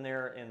gentleman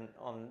there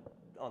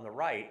on the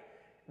right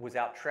was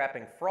out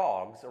trapping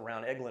frogs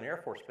around Eglin Air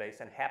Force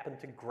Base and happened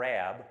to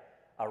grab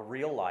a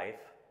real-life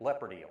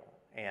leopard eel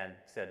and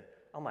said,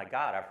 oh my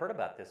God, I've heard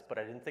about this, but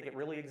I didn't think it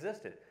really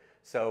existed.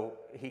 So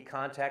he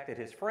contacted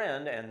his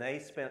friend, and they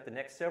spent the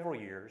next several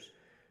years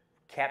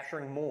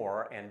capturing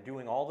more and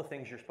doing all the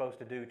things you're supposed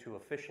to do to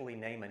officially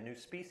name a new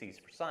species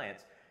for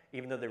science,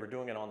 even though they were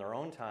doing it on their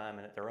own time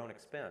and at their own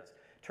expense.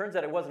 Turns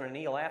out it wasn't an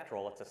eel after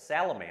all. It's a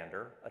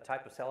salamander, a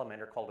type of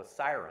salamander called a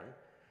siren.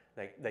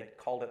 They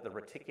called it the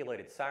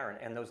reticulated siren,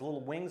 and those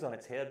little wings on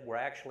its head were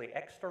actually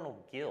external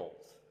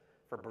gills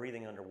for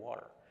breathing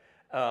underwater.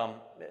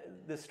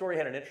 This story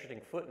had an interesting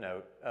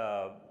footnote,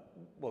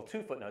 well,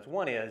 two footnotes.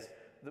 One is,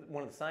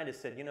 one of the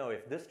scientists said, you know,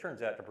 if this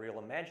turns out to be real,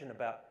 imagine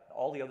about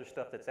all the other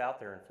stuff that's out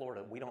there in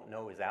Florida we don't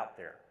know is out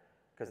there,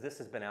 because this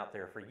has been out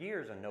there for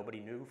years and nobody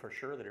knew for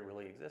sure that it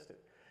really existed.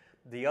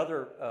 The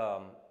other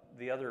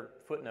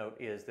footnote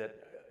is that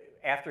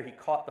after he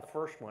caught the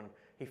first one,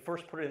 he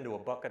first put it into a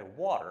bucket of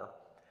water,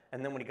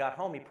 and then when he got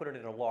home, he put it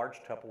in a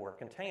large Tupperware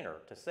container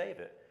to save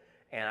it.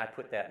 And I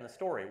put that in the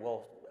story.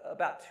 Well,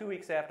 about 2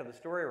 weeks after the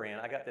story ran,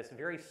 I got this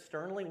very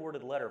sternly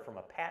worded letter from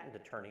a patent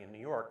attorney in New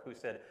York who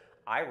said,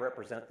 I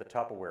represent the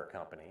Tupperware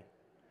company,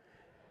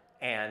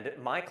 and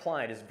my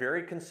client is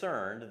very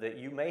concerned that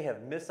you may have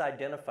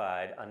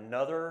misidentified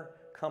another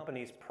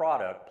company's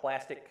product,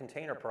 plastic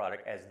container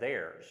product, as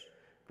theirs,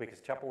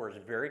 because Tupperware is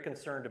very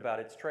concerned about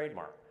its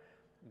trademark.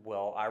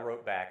 Well, I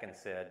wrote back and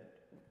said,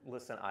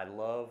 listen, I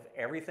love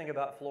everything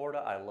about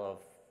Florida. I love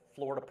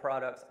Florida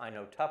products. I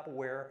know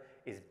Tupperware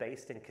is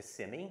based in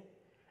Kissimmee,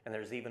 and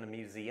there's even a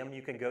museum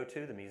you can go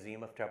to, the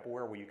Museum of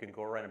Tupperware, where you can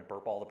go around and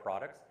burp all the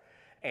products.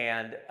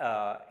 And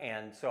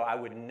so I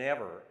would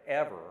never,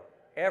 ever,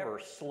 ever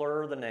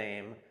slur the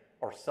name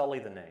or sully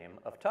the name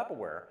of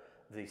Tupperware.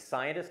 The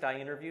scientist I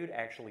interviewed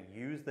actually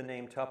used the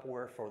name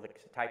Tupperware for the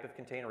type of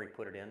container he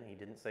put it in. He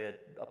didn't say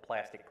a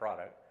plastic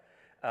product.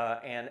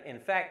 And in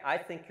fact, I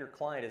think your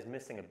client is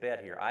missing a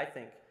bet here. I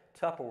think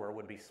Tupperware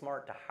would be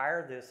smart to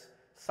hire this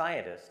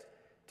scientist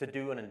to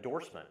do an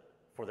endorsement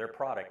for their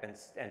product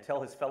and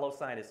tell his fellow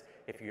scientists,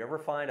 if you ever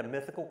find a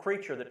mythical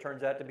creature that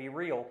turns out to be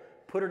real,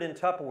 put it in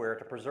Tupperware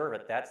to preserve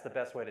it. That's the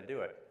best way to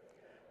do it.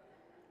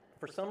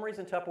 For some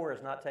reason, Tupperware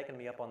has not taken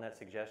me up on that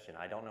suggestion.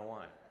 I don't know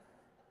why.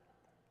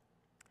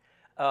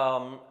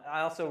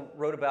 I also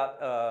wrote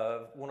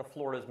about one of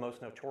Florida's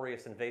most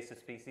notorious invasive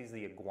species,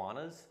 the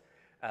iguanas.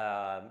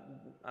 I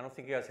don't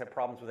think you guys have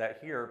problems with that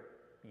here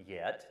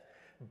yet,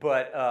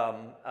 but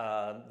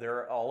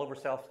they're all over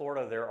South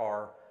Florida. There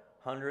are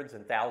hundreds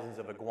and thousands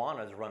of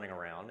iguanas running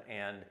around,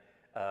 and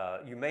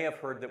you may have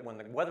heard that when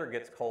the weather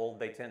gets cold,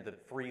 they tend to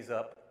freeze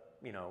up,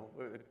 you know,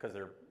 because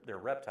they're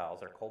reptiles,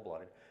 they're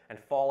cold-blooded, and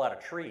fall out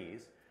of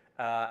trees.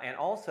 And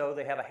also,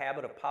 they have a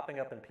habit of popping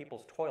up in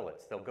people's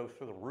toilets. They'll go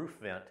through the roof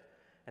vent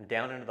and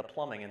down into the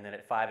plumbing, and then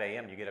at 5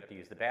 a.m. you get up to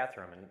use the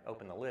bathroom and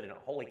open the lid, and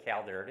holy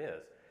cow, there it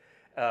is.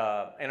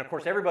 And of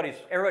course, everybody's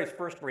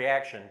first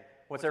reaction,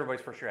 what's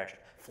everybody's first reaction?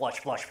 Flush,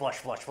 flush, flush,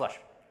 flush, flush.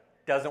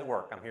 Doesn't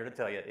work. I'm here to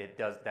tell you,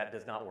 that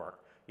does not work.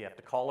 You have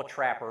to call a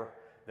trapper.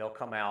 They'll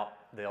come out,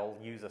 they'll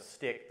use a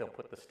stick, they'll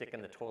put the stick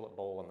in the toilet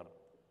bowl, and the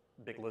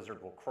big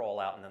lizard will crawl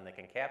out, and then they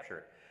can capture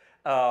it.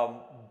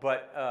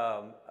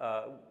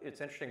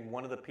 It's interesting,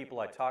 one of the people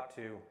I talked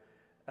to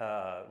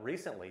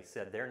recently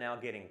said they're now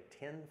getting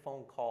 10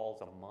 phone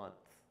calls a month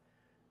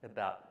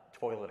about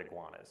toilet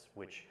iguanas,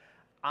 which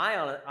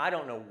I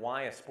don't know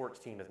why a sports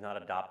team has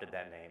not adopted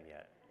that name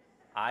yet.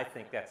 I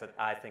think that's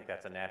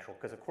a natural,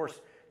 because of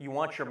course you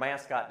want your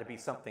mascot to be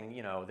something,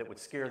 you know, that would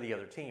scare the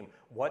other team.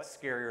 What's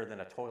scarier than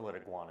a toilet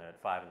iguana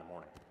at 5 in the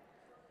morning?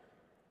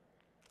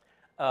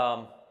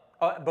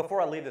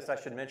 Before I leave this, I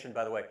should mention,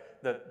 by the way,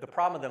 the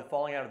problem with them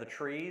falling out of the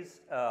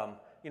trees,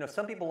 you know,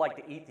 some people like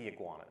to eat the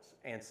iguanas.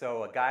 And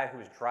so a guy who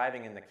was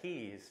driving in the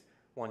Keys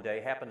one day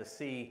happened to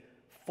see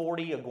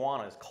 40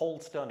 iguanas,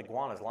 cold-stunned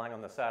iguanas, lying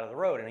on the side of the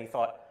road. And he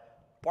thought,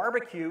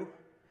 barbecue.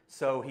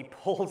 So he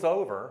pulls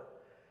over,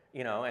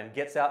 you know, and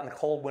gets out in the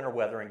cold winter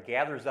weather and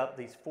gathers up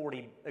these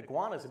 40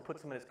 iguanas and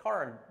puts them in his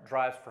car and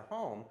drives for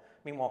home.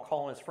 Meanwhile,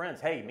 calling his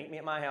friends, hey, meet me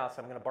at my house,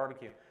 I'm going to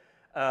barbecue.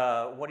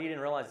 What he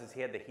didn't realize is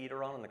he had the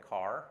heater on in the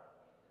car.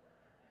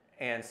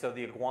 And so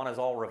the iguanas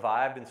all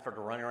revived and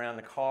started running around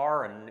the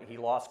car, and he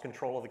lost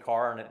control of the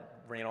car, and it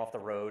ran off the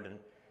road, and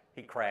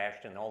he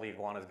crashed, and all the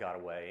iguanas got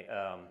away.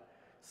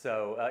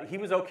 He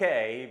was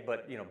okay,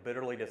 but, you know,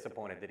 bitterly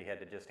disappointed that he had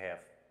to just have,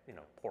 you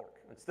know, pork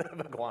instead of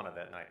iguana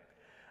that night.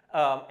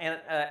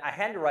 I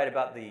had to write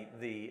about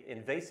the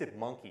invasive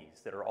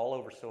monkeys that are all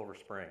over Silver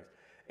Springs.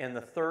 In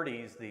the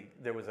 30s,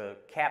 there was a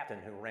captain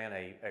who ran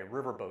a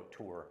riverboat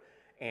tour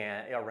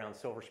around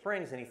Silver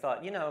Springs, and he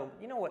thought, you know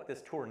what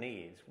this tour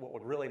needs, what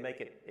would really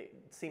make it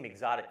seem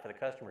exotic for the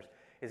customers,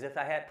 is if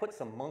I had put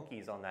some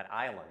monkeys on that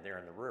island there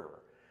in the river.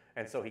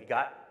 And so he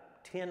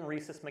got 10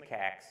 rhesus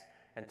macaques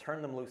and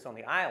turned them loose on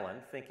the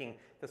island, thinking,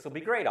 this will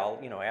be great.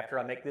 After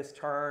I make this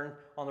turn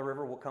on the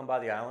river, we'll come by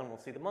the island, we'll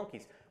see the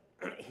monkeys.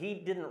 He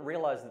didn't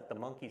realize that the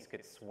monkeys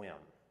could swim.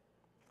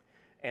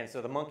 And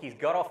so the monkeys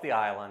got off the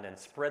island and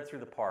spread through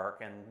the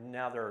park, and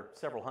now there are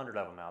several hundred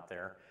of them out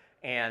there.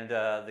 And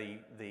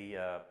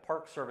the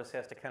Park Service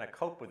has to kind of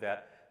cope with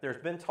that. There's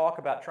been talk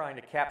about trying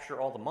to capture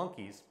all the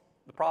monkeys.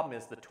 The problem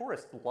is the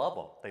tourists love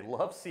them. They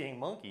love seeing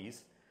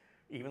monkeys,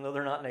 even though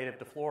they're not native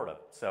to Florida.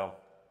 So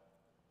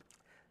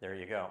there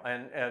you go.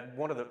 And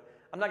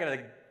I'm not going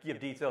to give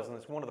details on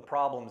this. One of the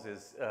problems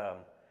is,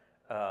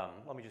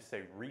 let me just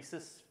say,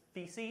 rhesus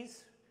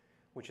feces,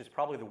 which is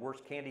probably the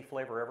worst candy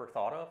flavor ever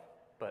thought of.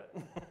 But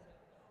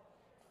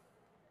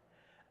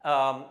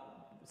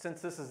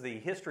since this is the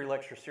history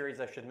lecture series,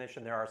 I should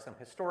mention there are some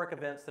historic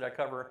events that I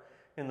cover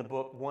in the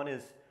book. One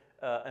is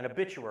an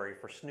obituary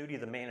for Snooty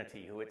the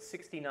manatee, who at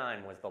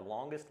 69 was the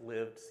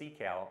longest-lived sea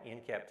cow in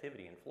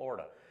captivity in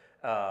Florida.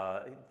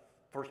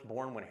 First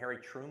born when Harry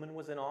Truman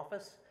was in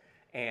office,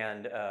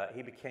 and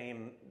he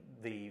became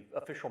the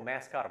official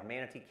mascot of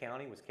Manatee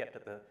County, was kept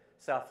at the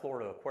South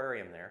Florida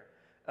Aquarium there.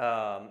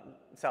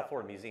 South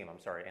Florida Museum, I'm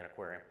sorry, and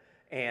Aquarium.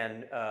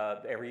 And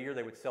every year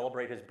they would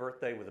celebrate his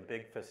birthday with a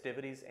big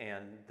festivities,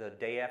 and the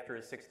day after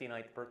his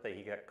 69th birthday,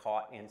 he got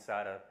caught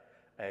inside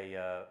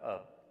a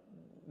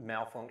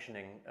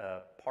malfunctioning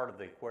part of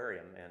the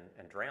aquarium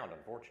and drowned,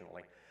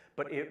 unfortunately.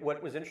 But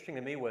what was interesting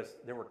to me was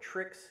there were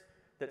tricks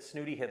that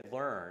Snooty had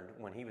learned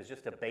when he was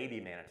just a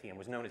baby manatee and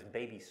was known as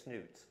Baby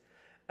Snoots.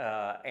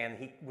 And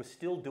he was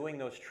still doing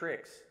those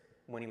tricks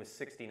when he was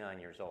 69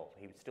 years old.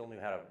 He still knew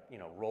how to,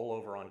 roll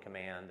over on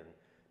command and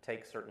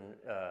take certain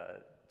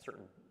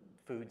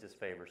foods as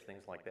favors,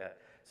 things like that.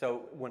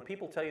 So when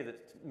people tell you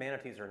that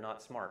manatees are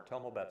not smart, tell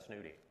them about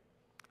Snooty.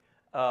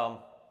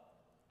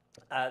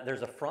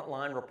 There's a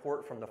frontline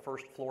report from the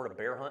first Florida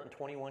bear hunt in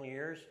 21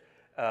 years.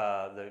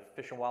 The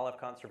Fish and Wildlife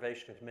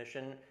Conservation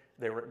Commission,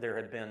 there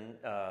had been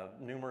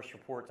numerous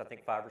reports, I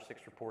think 5 or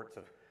 6 reports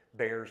of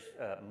bears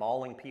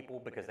mauling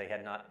people because they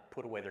had not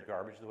put away their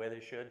garbage the way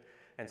they should.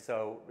 And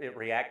so it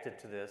reacted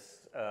to this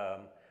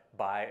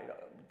by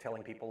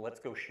telling people, let's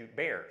go shoot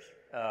bears.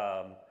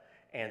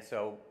 And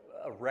so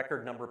a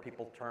record number of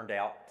people turned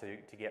out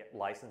to get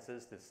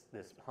licenses.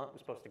 This hunt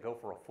was supposed to go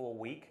for a full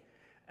week.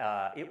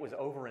 It was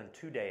over in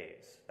 2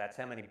 days. That's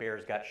how many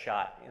bears got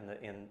shot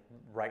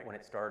right when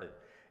it started.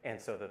 And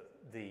so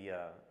the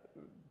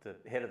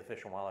head of the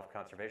Fish and Wildlife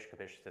Conservation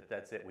Commission said,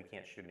 that's it, we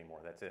can't shoot anymore,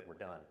 that's it, we're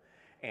done.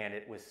 And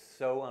it was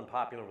so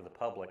unpopular with the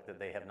public that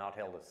they have not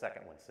held a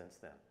second one since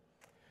then.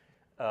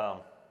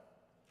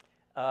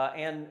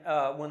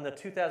 When the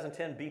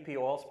 2010 BP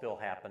oil spill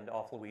happened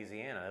off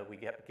Louisiana, we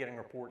kept getting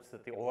reports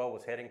that the oil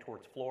was heading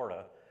towards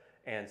Florida.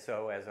 And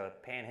so as a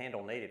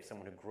Panhandle native,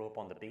 someone who grew up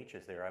on the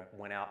beaches there, I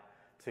went out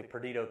to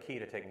Perdido Key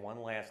to take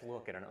one last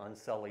look at an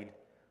unsullied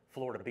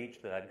Florida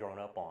beach that I'd grown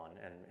up on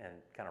and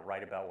kind of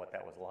write about what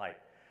that was like.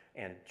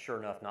 And sure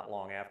enough, not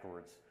long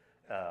afterwards,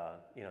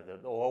 the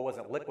oil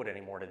wasn't liquid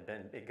anymore.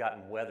 It'd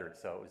gotten weathered,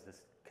 so it was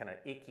this kind of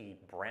icky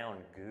brown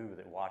goo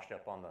that washed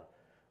up on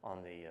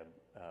the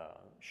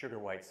sugar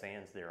white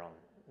sands there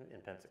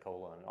in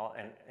Pensacola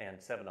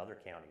and 7 other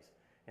counties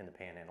in the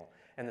Panhandle.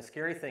 And the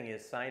scary thing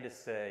is,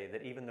 scientists say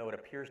that even though it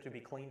appears to be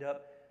cleaned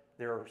up,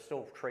 there are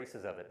still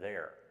traces of it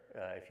there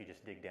if you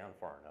just dig down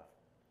far enough.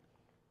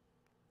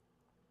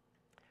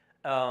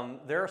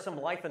 There are some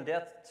life and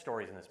death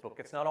stories in this book.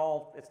 It's not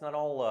all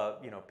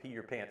pee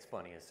your pants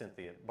funny, as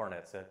Cynthia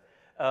Barnett said.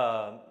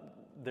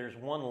 There's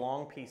one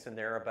long piece in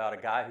there about a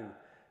guy who.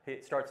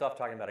 It starts off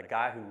talking about a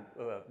guy who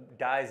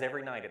dies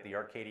every night at the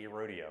Arcadia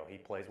Rodeo. He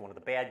plays one of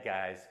the bad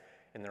guys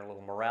in their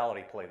little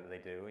morality play that they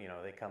do.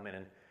 They come in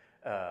and,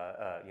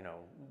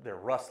 they're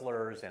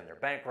rustlers and they're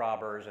bank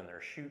robbers and they're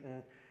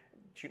shooting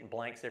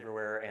blanks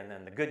everywhere. And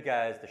then the good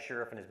guys, the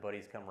sheriff and his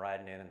buddies come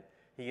riding in and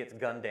he gets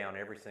gunned down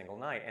every single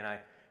night. And I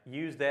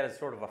use that as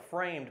sort of a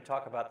frame to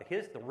talk about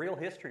the real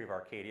history of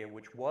Arcadia,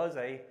 which was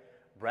a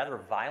rather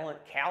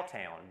violent cow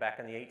town back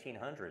in the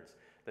 1800s,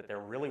 that there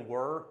really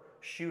were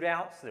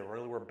shootouts, there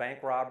really were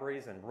bank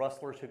robberies and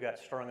rustlers who got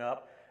strung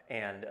up.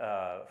 And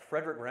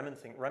Frederick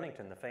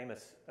Remington, the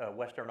famous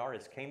Western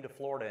artist, came to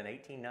Florida in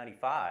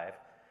 1895.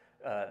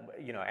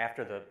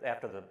 After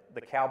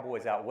the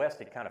cowboys out west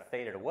had kind of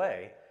faded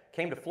away,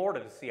 came to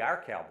Florida to see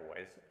our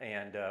cowboys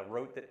and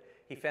wrote that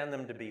he found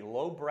them to be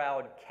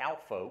low-browed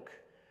cowfolk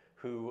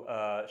who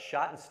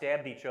shot and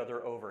stabbed each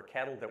other over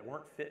cattle that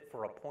weren't fit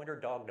for a pointer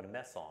dog to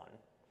mess on.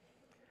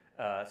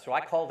 So I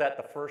call that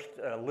the first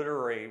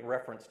literary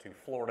reference to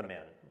Florida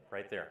men,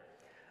 right there.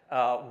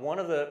 One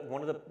of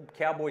the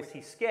cowboys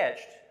he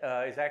sketched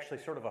is actually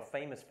sort of a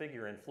famous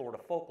figure in Florida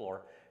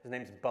folklore. His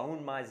name's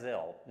Bone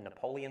Mizell,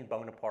 Napoleon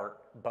Bonaparte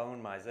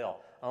Bone Mizell.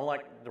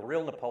 Unlike the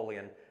real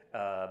Napoleon,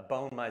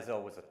 Bone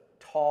Mizell was a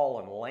tall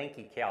and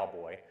lanky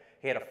cowboy.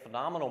 He had a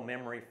phenomenal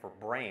memory for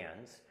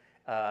brands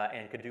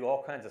and could do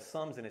all kinds of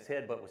sums in his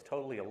head, but was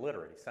totally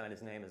illiterate. He signed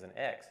his name as an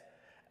X.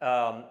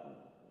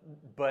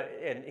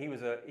 He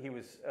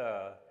was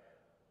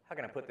how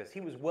can I put this? He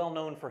was well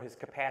known for his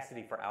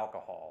capacity for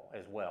alcohol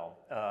as well,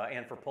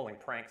 and for pulling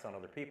pranks on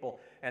other people.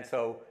 And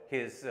so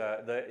his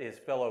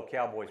fellow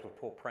cowboys would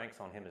pull pranks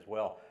on him as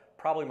well.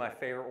 Probably my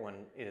favorite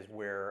one is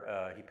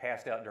where he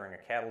passed out during a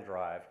cattle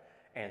drive,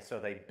 and so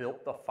they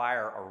built the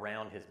fire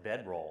around his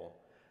bedroll,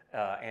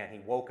 and he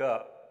woke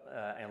up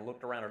and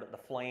looked around at the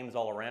flames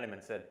all around him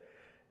and said,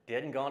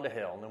 "Dead and gone to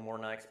hell, no more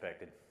than I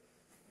expected."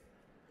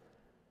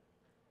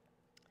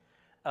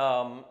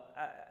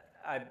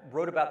 I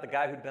wrote about the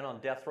guy who'd been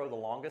on death row the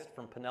longest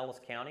from Pinellas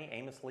County,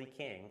 Amos Lee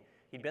King.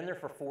 He'd been there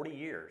for 40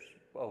 years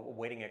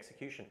awaiting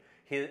execution.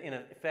 In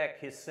effect,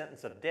 his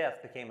sentence of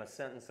death became a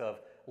sentence of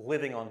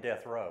living on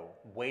death row,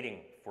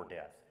 waiting for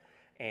death.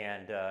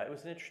 And it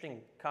was an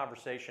interesting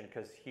conversation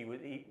because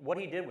what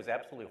he did was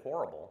absolutely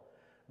horrible,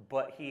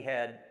 but he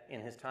had,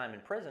 in his time in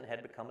prison,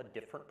 had become a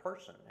different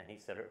person. And he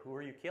said, "Who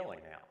are you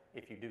killing now,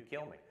 if you do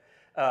kill me?"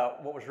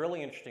 What was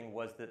really interesting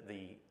was that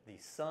the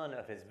son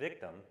of his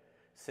victim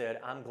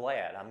said, I'm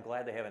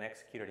glad they haven't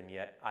executed him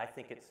yet. I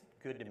think it's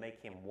good to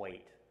make him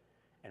wait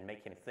and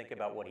make him think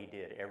about what he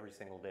did every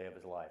single day of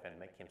his life and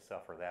make him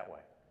suffer that way."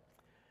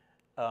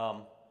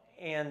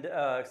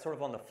 Sort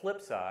of on the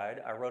flip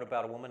side, I wrote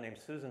about a woman named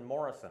Susan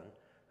Morrison,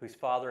 whose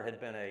father had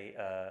been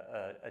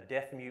a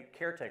deaf-mute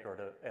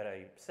caretaker at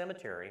a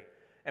cemetery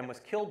and was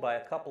killed by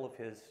a couple of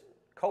his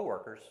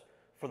co-workers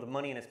for the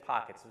money in his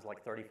pockets. It was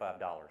like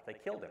 $35. They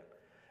killed him.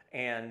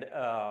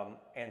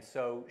 And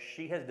so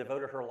she has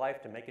devoted her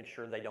life to making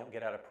sure they don't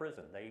get out of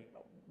prison.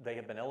 They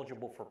have been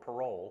eligible for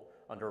parole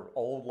under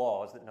old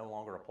laws that no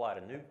longer apply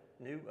to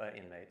new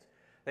inmates.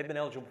 They've been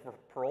eligible for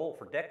parole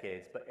for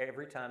decades, but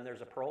every time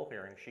there's a parole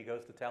hearing, she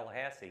goes to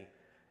Tallahassee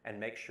and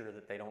makes sure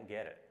that they don't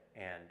get it.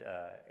 And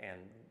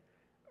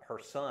her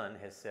son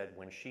has said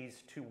when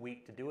she's too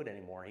weak to do it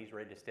anymore, he's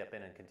ready to step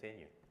in and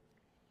continue.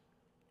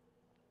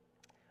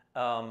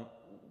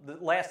 The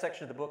last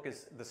section of the book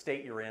is the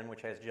state you're in,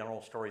 which has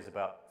general stories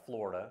about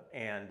Florida.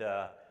 And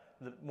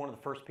one of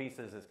the first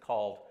pieces is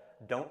called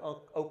 "Don't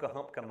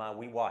Okahumpka My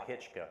Weewa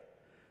Hitchka,"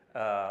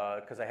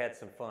 because I had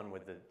some fun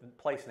with the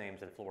place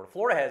names in Florida.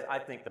 Florida has, I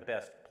think, the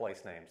best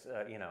place names,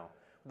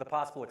 with the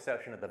possible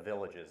exception of the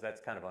villages. That's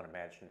kind of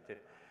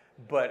unimaginative.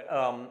 But,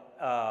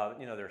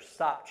 there's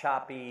Sop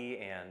Choppy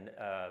and,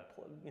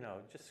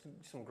 just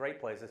some great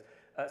places.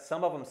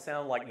 Some of them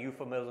sound like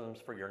euphemisms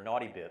for your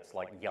naughty bits,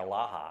 like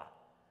Yalaha,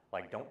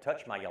 like "don't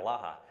touch my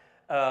Yalaha."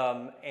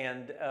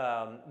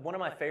 One of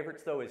my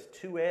favorites, though, is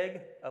Two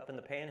Egg up in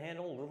the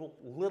Panhandle,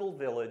 little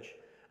village,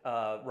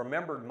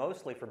 remembered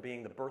mostly for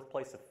being the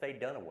birthplace of Faye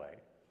Dunaway.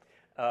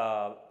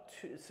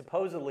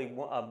 Supposedly,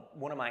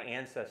 one of my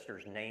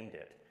ancestors named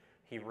it.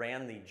 He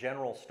ran the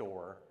general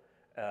store,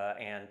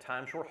 and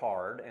times were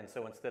hard, and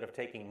so instead of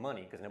taking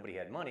money, because nobody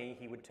had money,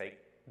 he would take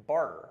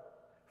barter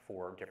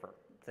for different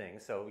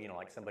things. So,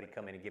 like somebody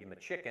come in and give him a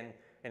chicken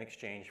in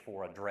exchange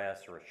for a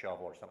dress or a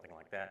shovel or something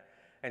like that.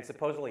 And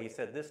supposedly he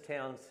said, this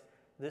town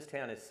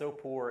is so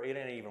poor, it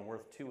ain't even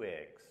worth 2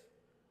 eggs.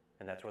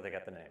 And that's where they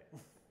got the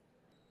name.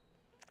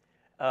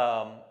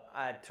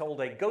 I told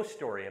a ghost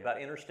story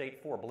about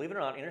Interstate 4. Believe it or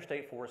not,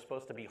 Interstate 4 is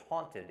supposed to be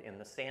haunted in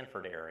the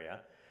Sanford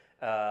area.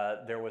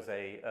 There was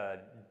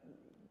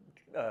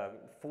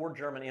 4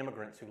 German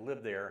immigrants who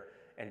lived there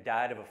and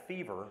died of a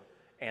fever,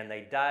 and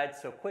they died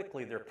so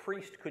quickly their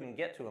priest couldn't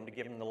get to them to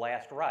give them the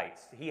last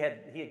rites. He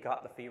had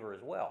got the fever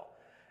as well.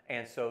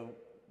 And so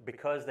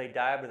because they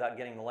died without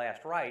getting the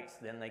last rites,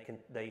 then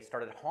they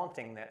started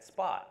haunting that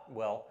spot.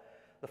 Well,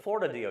 the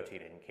Florida DOT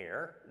didn't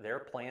care. Their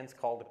plans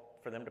called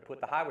for them to put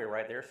the highway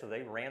right there, so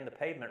they ran the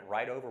pavement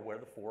right over where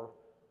the 4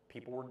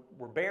 people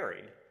were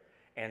buried.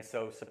 And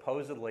so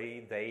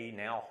supposedly they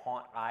now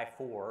haunt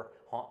I-4,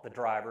 haunt the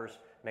drivers,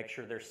 make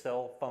sure their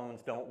cell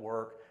phones don't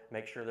work,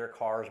 make sure their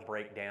cars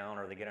break down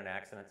or they get in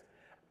accidents.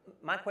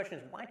 My question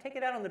is, why take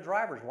it out on the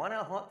drivers? Why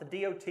not haunt the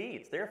DOT?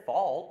 It's their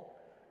fault,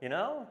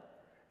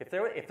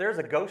 If there's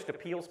a ghost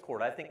appeals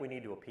court, I think we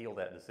need to appeal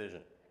that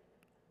decision.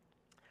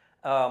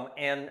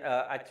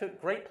 I took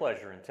great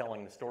pleasure in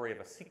telling the story of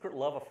a secret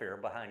love affair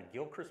behind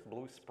Gilchrist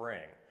Blue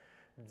Spring.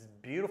 It's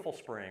a beautiful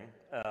spring.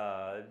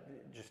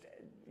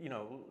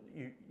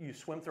 You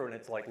swim through it and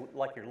it's like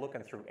you're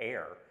looking through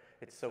air.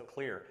 It's so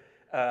clear.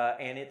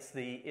 And it's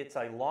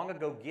a long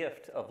ago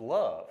gift of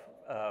love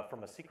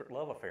from a secret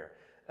love affair.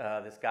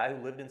 This guy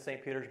who lived in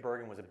St.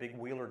 Petersburg and was a big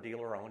wheeler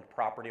dealer, owned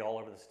property all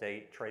over the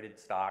state, traded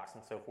stocks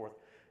and so forth.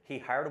 He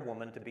hired a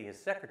woman to be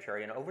his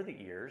secretary, and over the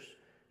years,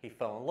 he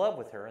fell in love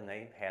with her and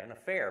they had an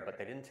affair, but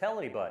they didn't tell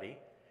anybody.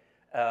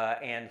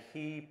 And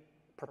he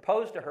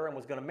proposed to her and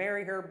was going to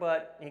marry her,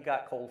 but he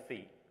got cold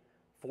feet.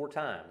 4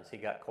 times he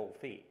got cold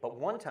feet. But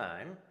one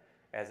time,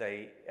 as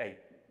a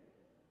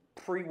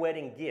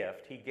pre-wedding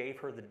gift, he gave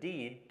her the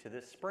deed to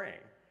this spring.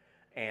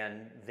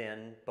 And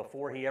then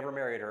before he ever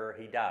married her,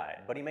 he died.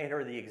 But he made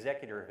her the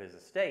executor of his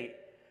estate,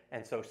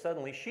 and so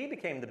suddenly she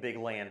became the big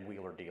land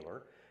wheeler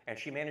dealer, and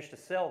she managed to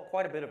sell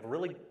quite a bit of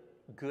really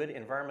good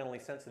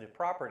environmentally sensitive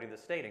property to the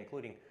state,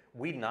 including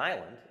Weeden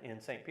Island in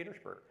St.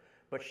 Petersburg.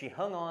 But she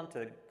hung on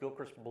to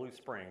Gilchrist Blue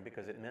Spring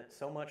because it meant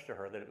so much to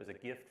her that it was a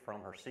gift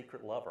from her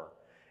secret lover.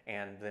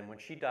 And then when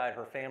she died,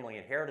 her family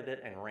inherited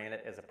it and ran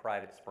it as a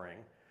private spring.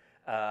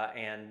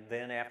 And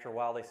then after a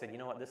while, they said, you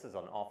know what, this is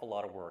an awful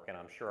lot of work, and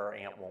I'm sure our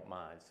aunt won't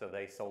mind. So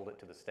they sold it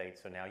to the state.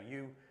 So now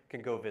you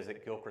can go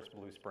visit Gilchrist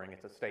Blue Spring.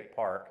 It's a state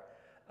park.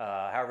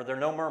 However, there are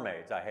no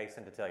mermaids. I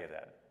hasten to tell you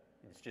that.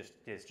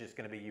 It's just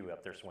going to be you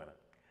up there swimming.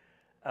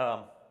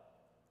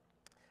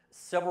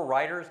 Several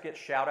writers get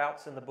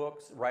shout-outs in the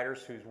books,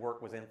 writers whose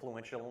work was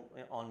influential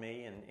on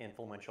me and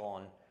influential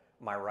on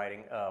my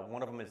writing.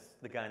 One of them is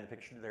the guy in the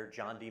picture there,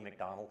 John D.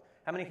 McDonald.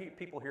 How many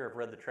people here have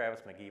read the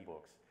Travis McGee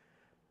books?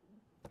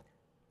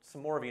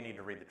 Some more of you need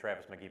to read the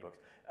Travis McGee books.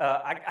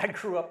 I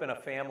grew up in a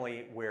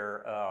family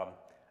where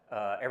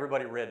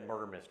everybody read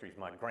murder mysteries.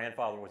 My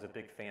grandfather was a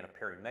big fan of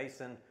Perry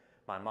Mason.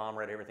 My mom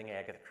read everything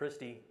Agatha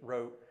Christie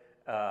wrote.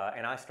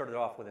 And I started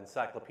off with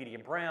Encyclopedia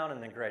Brown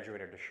and then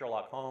graduated to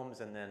Sherlock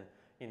Holmes and then,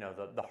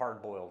 the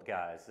hard-boiled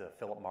guys,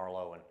 Philip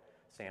Marlowe and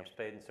Sam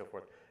Spade and so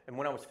forth. And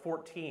when I was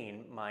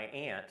 14, my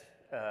aunt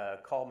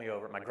called me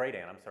over, my great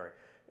aunt, I'm sorry,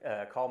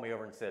 called me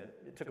over and said,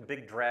 took a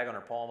big drag on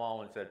her Pall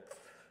Mall and said,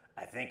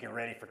 I think you're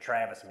ready for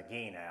Travis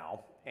McGee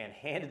now, and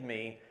handed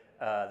me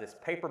this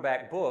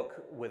paperback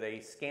book with a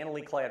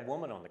scantily clad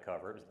woman on the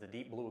cover. It was The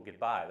Deep Blue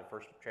Goodbye, the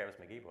first Travis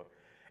McGee book.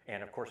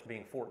 And of course,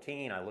 being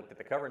 14, I looked at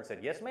the cover and said,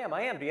 yes, ma'am,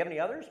 I am. Do you have any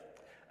others?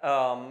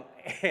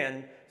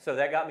 And so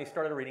that got me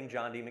started reading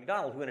John D.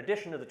 McDonald, who in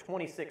addition to the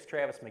 26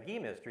 Travis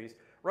McGee mysteries,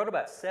 wrote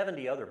about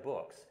 70 other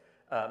books,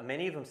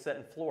 many of them set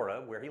in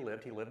Florida, where he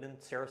lived. He lived in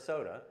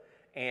Sarasota.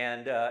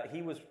 And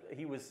he was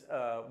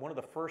one of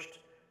the first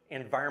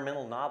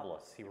environmental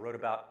novelists. He wrote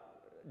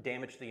about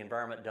damage to the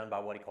environment done by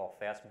what he called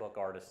fast buck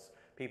artists,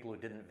 people who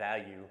didn't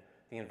value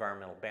the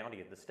environmental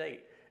bounty of the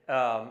state.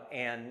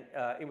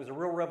 It was a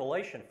real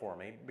revelation for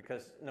me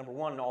because, number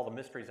one, all the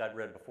mysteries I'd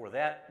read before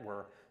that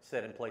were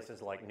set in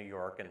places like New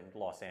York and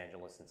Los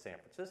Angeles and San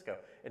Francisco.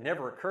 It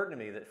never occurred to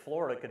me that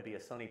Florida could be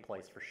a sunny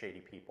place for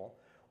shady people,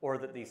 or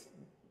that these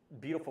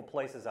beautiful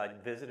places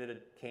I'd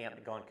visited,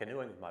 camped, gone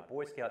canoeing with my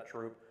Boy Scout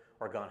troop,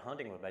 or gone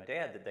hunting with my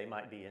dad, that they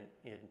might be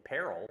in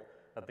peril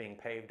of being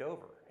paved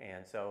over.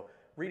 And so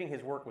reading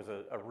his work was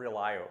a real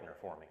eye-opener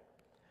for me.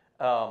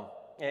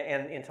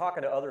 And in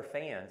talking to other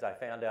fans, I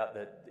found out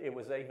that it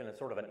was even a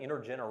sort of an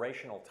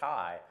intergenerational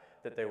tie,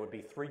 that there would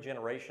be 3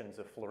 generations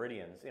of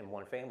Floridians in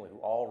one family who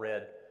all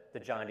read the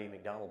John D.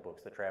 McDonald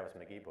books, the Travis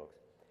McGee books.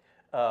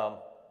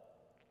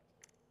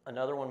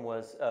 Another one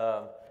was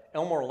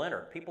Elmore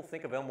Leonard. People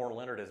think of Elmore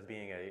Leonard as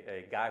being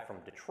a guy from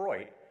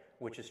Detroit,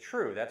 which is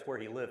true. That's where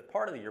he lived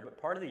part of the year,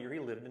 but part of the year he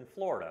lived in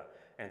Florida.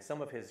 And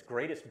some of his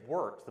greatest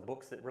works, the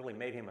books that really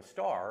made him a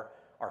star,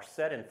 are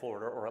set in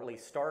Florida, or at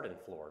least start in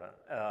Florida.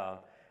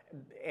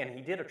 and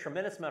he did a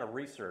tremendous amount of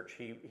research.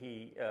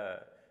 He had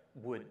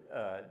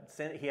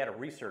a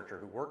researcher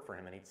who worked for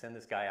him, and he'd send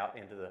this guy out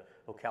into the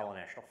Ocala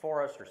National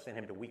Forest or send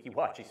him to Weeki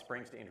Wachee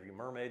Springs to interview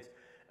mermaids.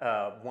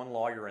 One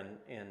lawyer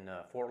in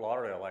Fort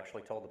Lauderdale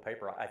actually told the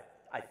paper,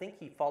 I think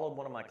he followed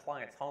one of my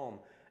clients home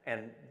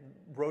and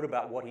wrote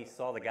about what he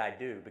saw the guy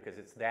do because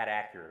it's that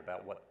accurate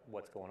about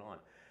what's going on.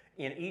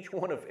 In each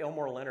one of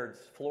Elmore Leonard's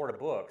Florida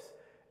books,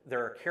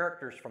 there are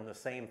characters from the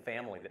same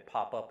family that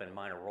pop up in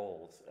minor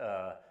roles.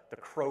 The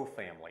Crow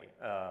family,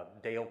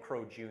 Dale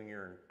Crow Jr.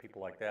 and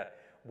people like that,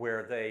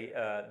 where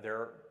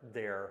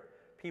they're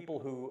people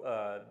who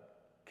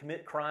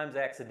commit crimes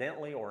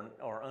accidentally or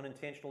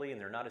unintentionally,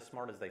 and they're not as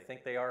smart as they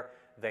think they are.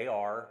 They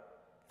are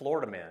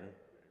Florida men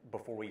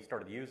before we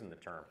started using the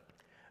term.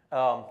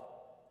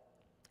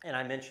 And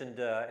I mentioned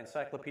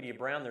Encyclopedia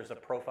Brown. There's a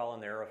profile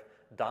in there of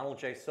Donald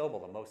J. Sobel,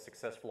 the most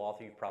successful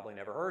author you've probably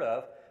never heard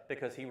of,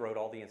 because he wrote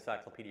all the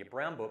Encyclopedia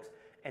Brown books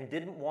and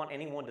didn't want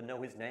anyone to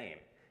know his name.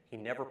 He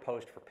never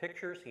posed for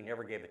pictures. He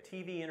never gave a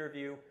TV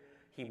interview.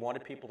 He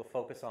wanted people to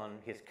focus on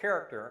his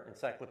character,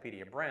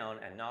 Encyclopedia Brown,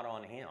 and not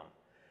on him.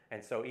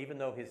 And so even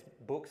though his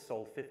books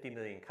sold 50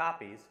 million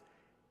copies,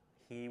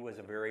 he was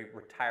a very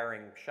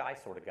retiring, shy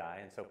sort of guy,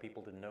 and so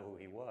people didn't know who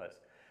he was.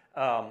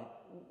 And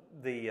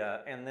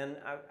then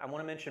I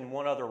want to mention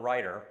one other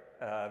writer,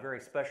 a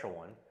very special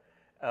one.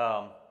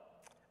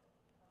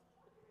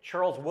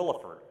 Charles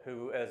Willeford,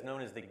 who is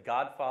known as the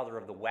godfather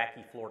of the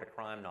wacky Florida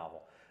crime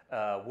novel.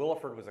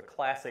 Willeford was a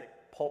classic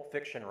pulp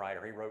fiction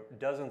writer. He wrote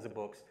dozens of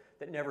books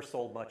that never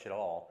sold much at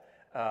all.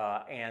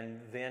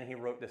 And then he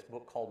wrote this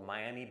book called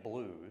Miami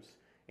Blues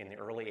in the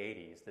early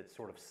 80s that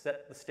sort of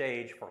set the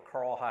stage for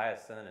Carl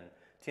Hiaasen and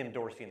Tim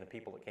Dorsey and the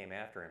people that came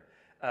after him.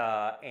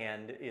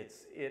 And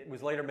it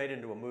was later made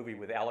into a movie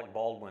with Alec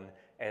Baldwin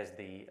as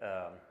the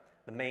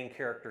main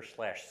character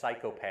 /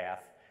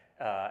 psychopath,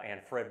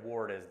 and Fred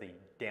Ward as the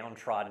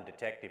downtrodden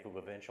detective who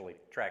eventually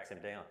tracks him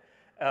down.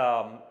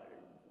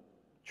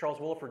 Charles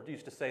Willeford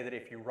used to say that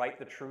if you write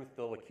the truth,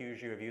 they'll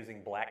accuse you of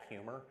using black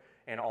humor,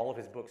 and all of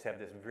his books have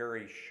this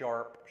very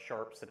sharp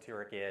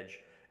satiric edge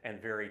and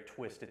very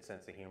twisted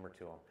sense of humor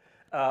to them.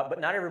 But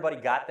not everybody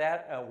got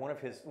that. One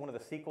of the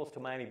sequels to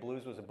Miami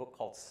Blues was a book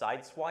called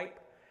Sideswipe,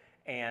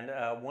 and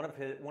one of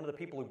the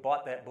people who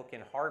bought that book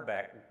in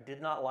hardback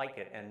did not like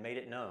it and made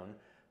it known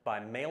by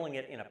mailing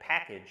it in a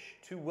package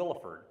to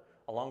Willeford,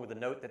 along with a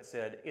note that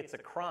said, "It's a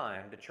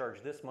crime to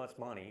charge this much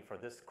money for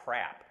this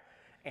crap."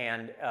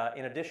 And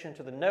in addition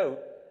to the note,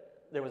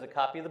 there was a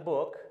copy of the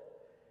book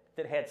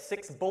that had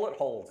 6 bullet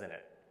holes in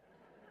it.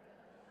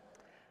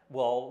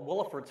 Well,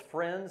 Willeford's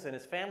friends and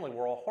his family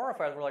were all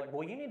horrified. They were like,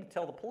 "Well, you need to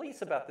tell the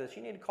police about this.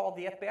 You need to call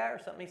the FBI or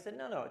something." He said,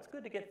 no, it's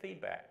good to get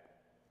feedback.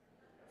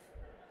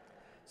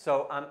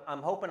 So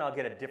I'm hoping I'll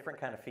get a different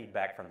kind of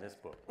feedback from this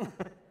book.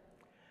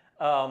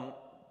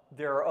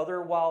 There are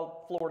other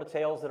wild Florida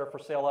tales that are for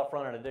sale out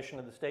front in addition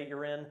to the state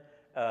you're in.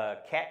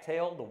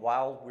 Cattail, The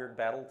Wild Weird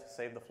Battle to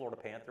Save the Florida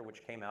Panther,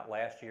 which came out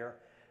last year,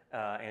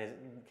 and it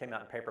came out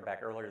in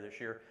paperback earlier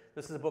this year.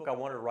 This is a book I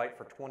wanted to write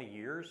for 20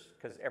 years,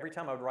 because every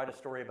time I would write a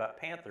story about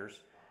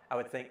panthers, I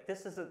would think,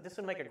 this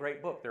would make a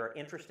great book. There are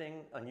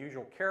interesting,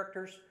 unusual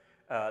characters.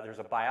 There's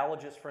a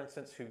biologist, for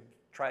instance, who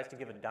tries to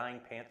give a dying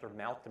panther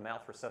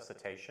mouth-to-mouth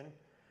resuscitation,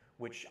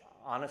 which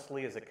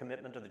honestly is a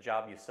commitment to the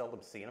job you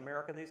seldom see in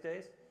America these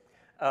days.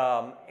 There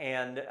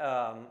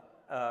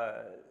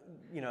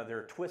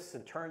are twists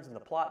and turns in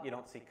the plot you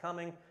don't see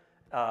coming.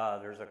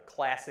 There's a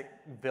classic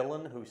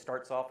villain who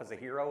starts off as a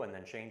hero and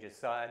then changes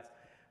sides.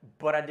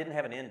 But I didn't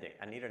have an ending.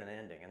 I needed an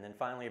ending. And then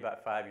finally,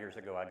 about 5 years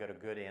ago, I got a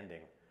good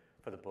ending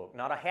for the book.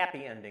 Not a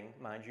happy ending,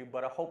 mind you,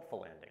 but a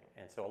hopeful ending.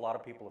 And so a lot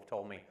of people have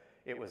told me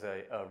it was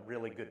a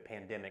really good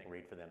pandemic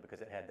read for them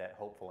because it had that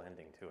hopeful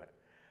ending to it.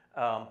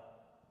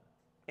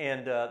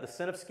 The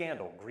Sin of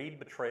Scandal, Greed,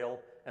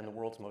 Betrayal, and the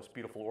World's Most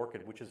Beautiful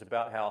Orchid, which is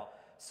about how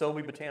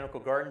Selby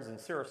Botanical Gardens in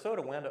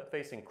Sarasota wound up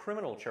facing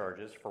criminal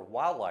charges for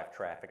wildlife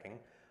trafficking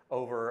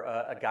over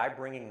a guy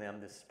bringing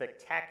them this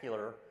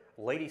spectacular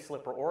lady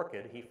slipper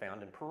orchid he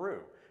found in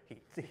Peru.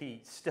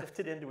 He stuffed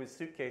it into his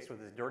suitcase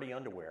with his dirty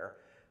underwear,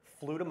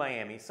 flew to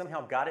Miami,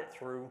 somehow got it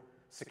through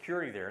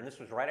security there, and this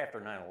was right after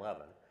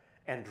 9/11,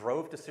 and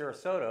drove to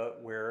Sarasota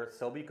where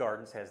Selby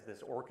Gardens has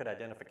this orchid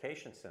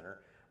identification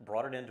center,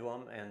 brought it into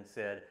them and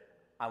said,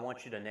 "I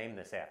want you to name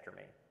this after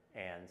me."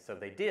 And so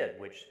they did,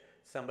 which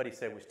somebody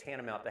said was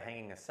tantamount to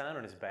hanging a sign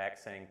on his back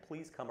saying,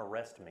 "Please come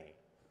arrest me."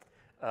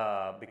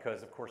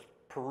 Because, of course,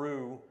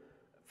 Peru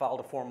filed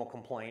a formal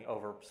complaint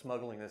over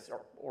smuggling this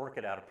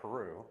orchid out of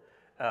Peru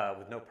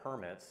with no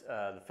permits.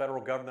 The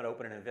federal government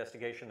opened an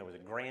investigation. There was a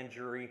grand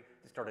jury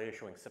that started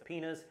issuing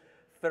subpoenas.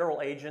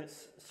 Federal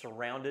agents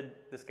surrounded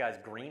this guy's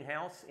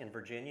greenhouse in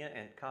Virginia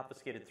and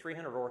confiscated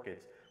 300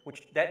 orchids,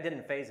 which that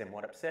didn't faze him.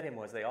 What upset him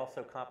was they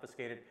also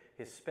confiscated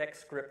his spec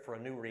script for a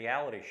new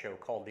reality show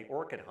called The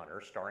Orchid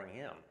Hunter, starring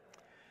him.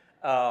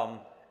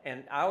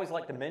 And I always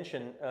like to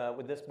mention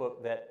with this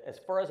book that, as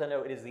far as I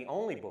know, it is the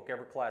only book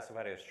ever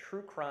classified as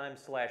true crime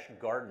 /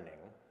 gardening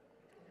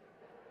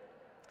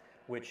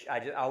which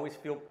I always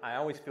feel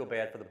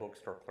bad for the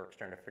bookstore clerks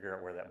trying to figure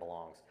out where that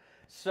belongs.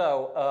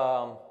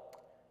 So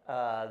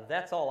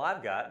that's all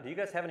I've got. Do you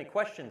guys have any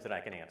questions that I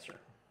can answer?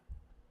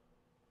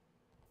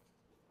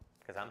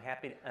 Because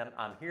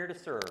I'm here to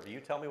serve.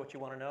 You tell me what you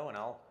want to know, and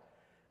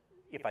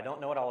if I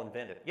don't know it, I'll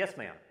invent it. Yes,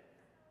 ma'am.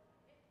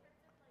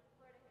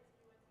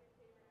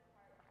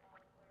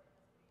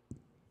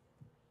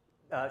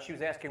 She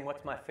was asking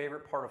what's my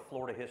favorite part of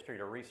Florida history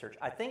to research.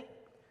 I think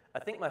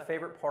my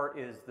favorite part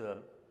is the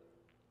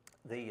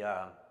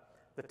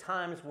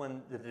times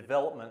when the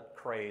development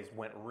craze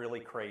went really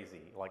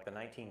crazy, like the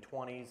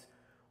 1920s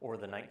or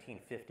the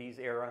 1950s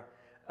era,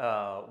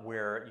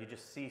 where you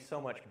just see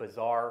so much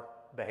bizarre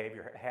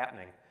behavior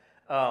happening,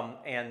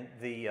 and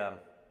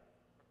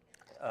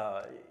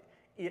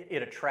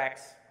it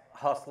attracts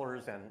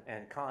hustlers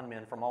and con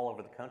men from all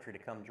over the country to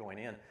come join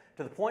in,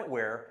 to the point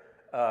where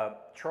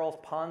Charles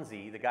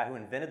Ponzi, the guy who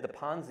invented the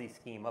Ponzi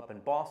scheme up in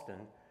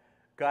Boston,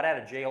 got out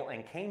of jail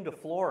and came to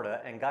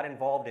Florida and got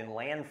involved in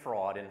land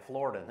fraud in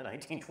Florida in the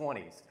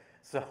 1920s.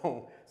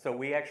 So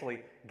we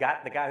actually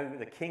got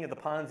the king of the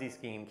Ponzi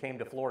scheme came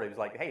to Florida. He was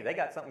like, hey, they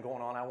got something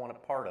going on I want a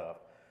part of.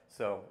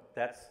 So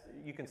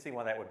you can see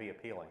why that would be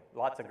appealing.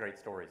 Lots of great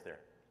stories there.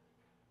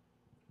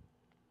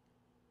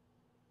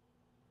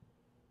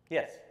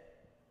 Yes?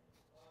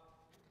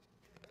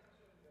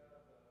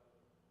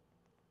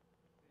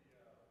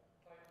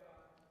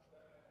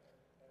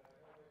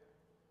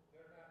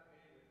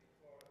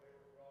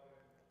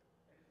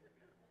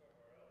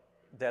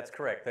 That's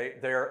correct.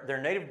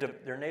 They're native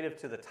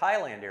to the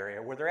Thailand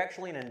area, where they're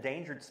actually an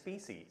endangered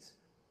species,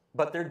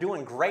 but they're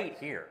doing great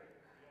here.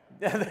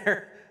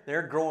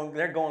 they're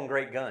going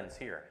great guns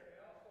here.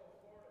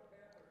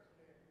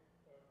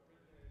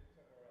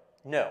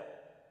 No.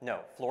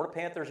 Florida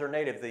panthers are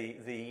native.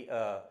 The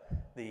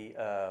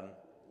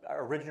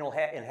original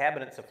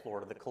inhabitants of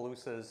Florida, the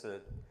Calusas,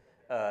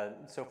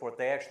 so forth,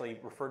 they actually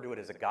refer to it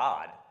as a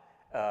god,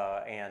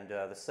 and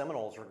the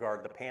Seminoles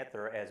regard the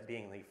panther as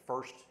being the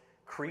first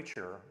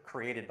creature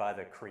created by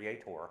the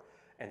Creator,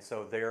 and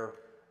so their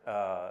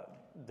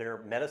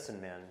medicine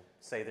men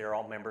say they're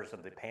all members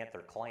of the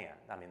Panther clan.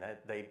 I mean,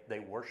 they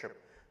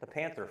worship the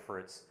panther for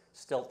its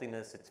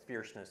stealthiness, its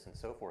fierceness, and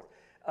so forth.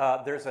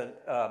 I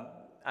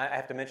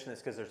have to mention this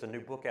because there's a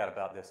new book out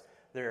about this.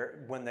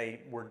 When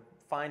they were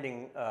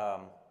finding,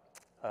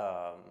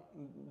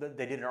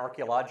 they did an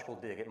archaeological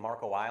dig at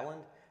Marco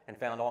Island and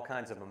found all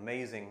kinds of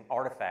amazing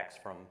artifacts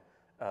from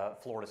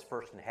Florida's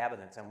first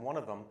inhabitants, and one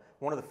of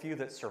the few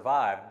that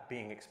survived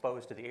being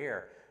exposed to the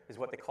air is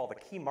what they call the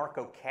Key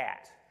Marco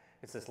cat.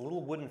 It's this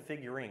little wooden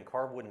figurine,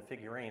 carved wooden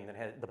figurine, that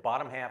has the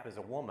bottom half is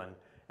a woman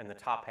and the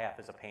top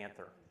half is a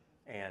panther.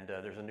 And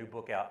there's a new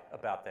book out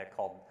about that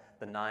called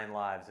The 9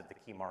 Lives of the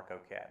Key Marco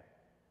cat.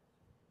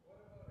 What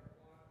about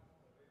iguanas?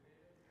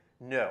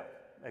 Are they native? No,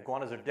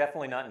 iguanas are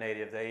definitely not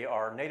native. They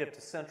are native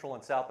to Central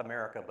and South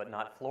America, but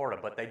not Florida,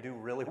 but they do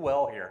really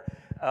well here.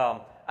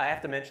 I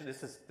have to mention,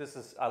 this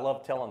is I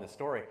love telling this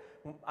story.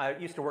 I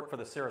used to work for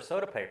the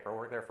Sarasota paper. I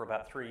worked there for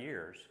about 3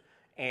 years.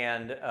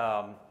 And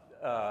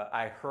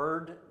I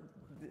heard,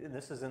 and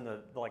this is in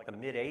the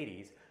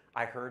mid-'80s,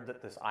 I heard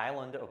that this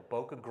island of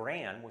Boca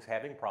Grande was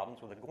having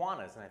problems with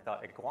iguanas. And I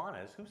thought,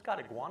 iguanas? Who's got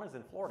iguanas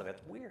in Florida?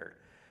 That's weird.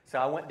 So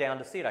I went down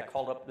to see it. I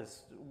called up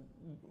this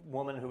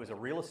woman who was a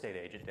real estate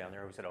agent down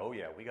there who said, oh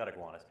yeah, we got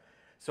iguanas.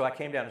 So I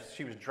came down,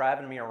 she was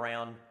driving me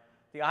around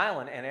the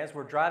island, and as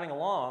we're driving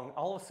along,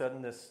 all of a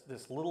sudden this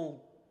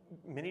little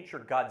miniature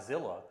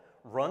Godzilla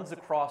runs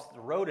across the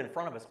road in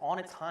front of us on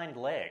its hind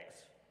legs.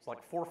 It's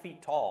like 4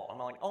 feet tall. I'm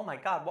like, oh my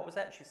God, what was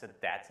that? And she said,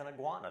 that's an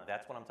iguana.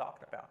 That's what I'm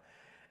talking about.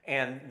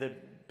 And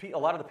a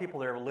lot of the people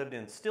there lived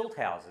in stilt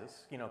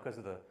houses, because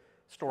of the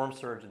storm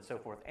surge and so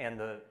forth, and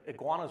the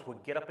iguanas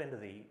would get up into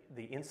the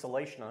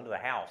insulation under the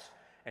house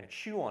and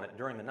chew on it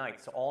during the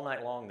night. So all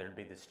night long there'd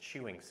be this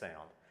chewing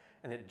sound,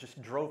 and it just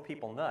drove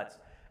people nuts.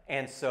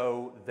 And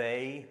so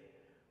they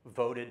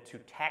voted to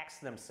tax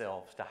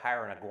themselves to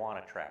hire an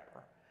iguana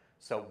trapper.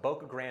 So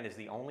Boca Grande is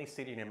the only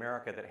city in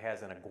America that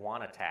has an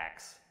iguana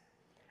tax.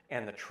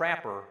 And the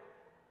trapper,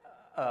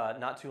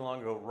 not too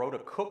long ago, wrote a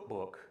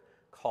cookbook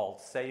called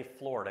Save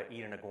Florida,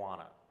 Eat an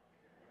Iguana.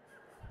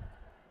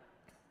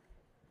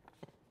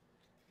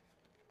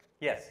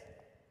 Yes?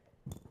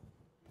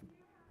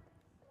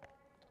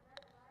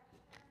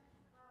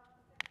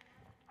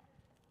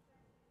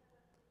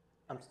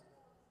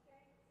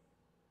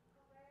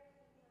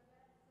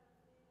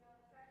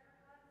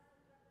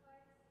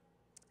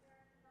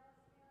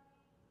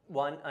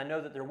 Well, I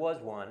know that there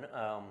was one.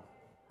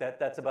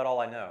 That's about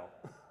all I know.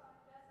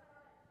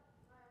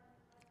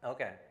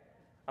 Okay.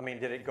 I mean,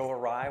 did it go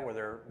awry? Were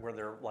there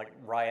like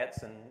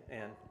riots and?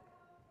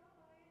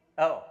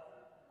 Oh,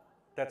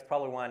 that's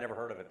probably why I never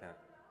heard of it then.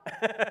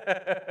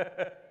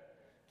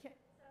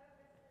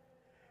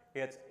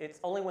 It's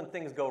only when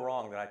things go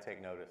wrong that I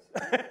take notice.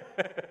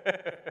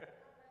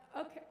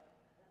 Okay,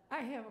 I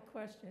have a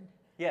question.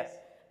 Yes.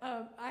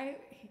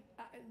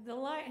 The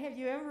lion. Have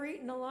you ever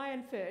eaten a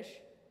lionfish?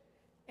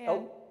 And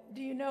Oh,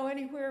 Do you know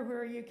anywhere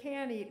where you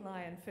can eat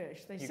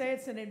lionfish? They say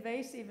it's an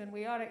invasive and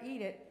we ought to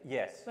eat it,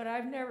 Yes. but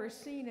I've never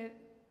seen it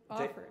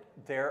offered.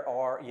 There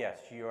are, yes,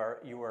 you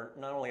are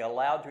not only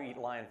allowed to eat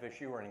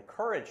lionfish, you are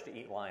encouraged to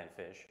eat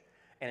lionfish.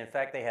 And in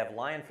fact, they have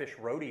lionfish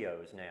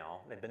rodeos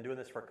now. They've been doing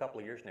this for a couple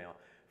of years now,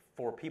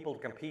 for people to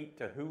compete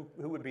to who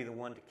would be the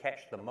one to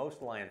catch the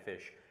most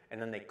lionfish,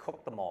 and then they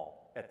cook them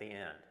all at the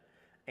end.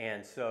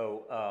 And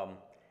so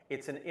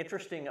it's an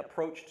interesting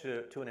approach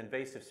to an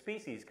invasive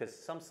species, because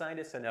some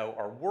scientists I know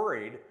are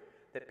worried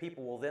that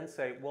people will then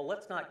say, well,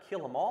 let's not kill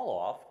them all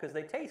off because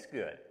they taste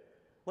good.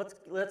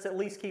 Let's at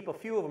least keep a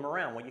few of them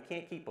around. Well, you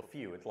can't keep a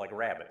few. It's like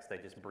rabbits. They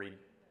just breed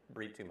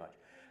too much.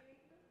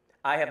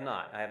 I have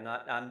not.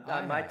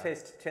 My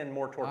tastes tend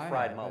more toward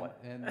fried mullet.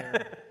 And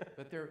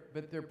but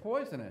they're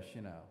poisonous,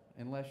 you know,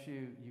 unless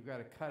you got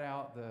to cut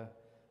out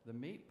the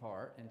meat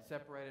part and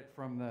separate it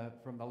from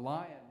the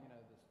lion, you know,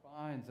 the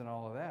spines and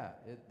all of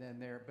that.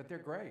 But they're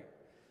great.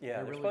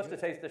 Yeah, they're supposed to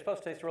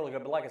taste really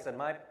good. But like I said,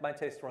 my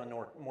tastes run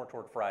more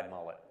toward fried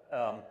mullet.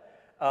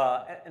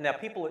 Now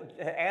people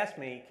ask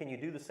me, can you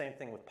do the same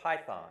thing with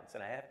pythons?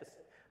 And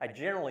I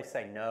generally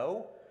say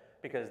no,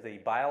 because the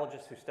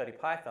biologists who study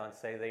pythons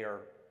say they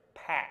are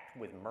packed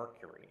with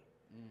mercury.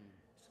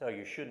 So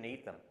you shouldn't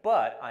eat them.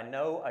 But I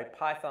know a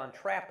python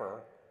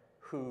trapper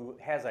who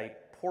has a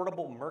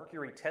portable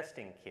mercury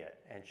testing kit,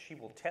 and she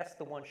will test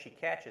the ones she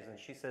catches, and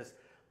she says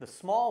the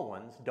small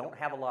ones don't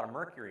have a lot of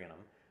mercury in them,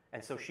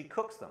 and so she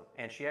cooks them,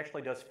 and she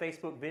actually does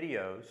Facebook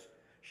videos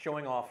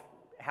showing off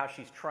how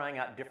she's trying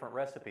out different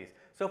recipes.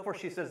 So far,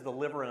 she says the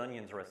liver and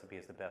onions recipe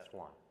is the best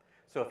one.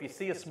 So if you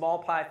see a small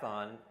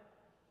python,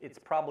 it's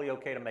probably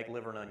okay to make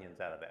liver and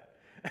onions out of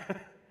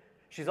that.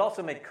 She's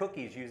also made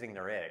cookies using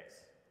their eggs.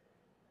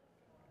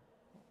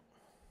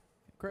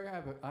 Craig,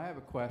 I have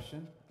a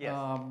question. Yes.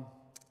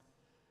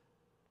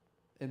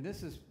 And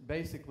this is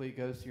basically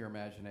goes to your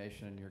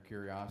imagination and your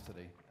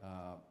curiosity.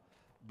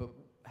 But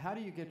how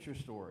do you get your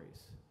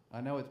stories? I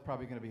know it's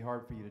probably going to be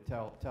hard for you to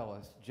tell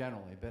us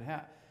generally, but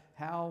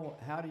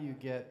how do you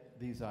get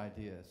these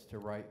ideas to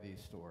write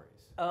these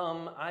stories?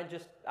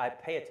 I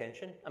pay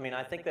attention. I mean,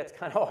 I think that's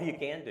kind of all you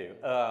can do.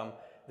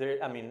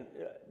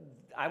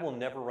 I will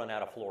never run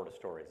out of Florida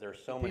stories.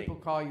 There's so many. People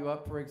call you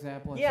up, for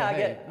example, and say, I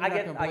hey, you're not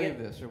going to believe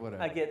this or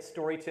whatever. I get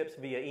story tips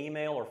via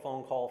email or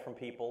phone call from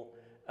people.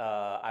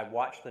 I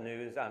watch the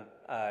news.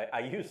 I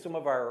use some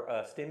of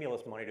our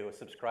stimulus money to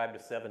subscribe to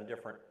 7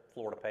 different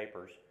Florida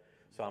papers.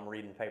 So I'm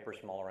reading papers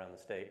from all around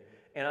the state.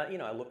 And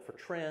I look for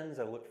trends.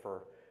 I look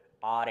for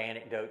odd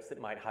anecdotes that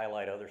might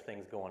highlight other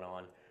things going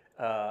on.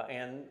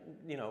 And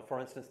for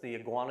instance, the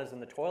iguanas in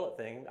the toilet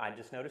thing, I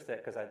just noticed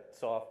that because I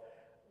saw,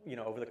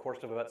 over the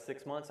course of about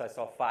 6 months, I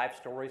saw 5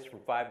 stories from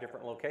 5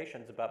 different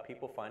locations about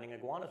people finding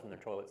iguanas in their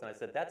toilets. And I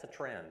said, that's a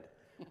trend.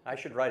 I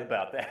should write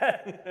about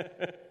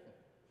that.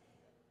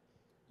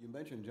 You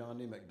mentioned John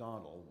D.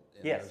 McDonald.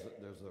 And Yes.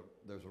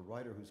 There's a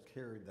writer who's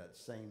carried that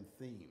same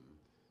theme,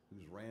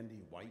 who's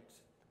Randy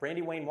White.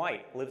 Randy Wayne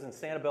White lives in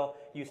Sanibel,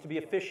 used to be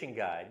a fishing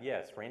guide.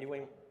 Yes, Randy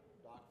Wayne.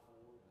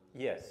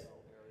 Yes.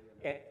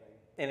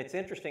 And it's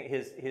interesting,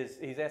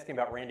 he's asking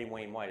about Randy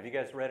Wayne White. Have you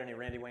guys read any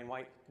Randy Wayne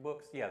White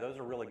books? Yeah, those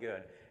are really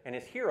good. And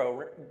his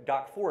hero,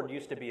 Doc Ford,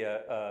 used to be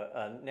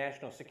a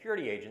National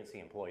Security Agency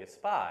employee, a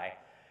spy,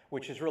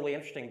 which is really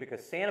interesting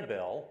because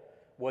Sanibel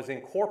was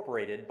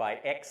incorporated by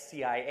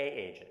ex-CIA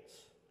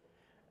agents.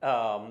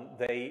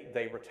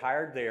 They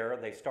retired there,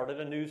 they started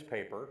a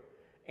newspaper,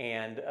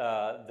 and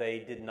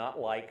they did not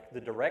like the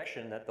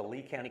direction that the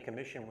Lee County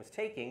Commission was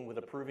taking with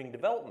approving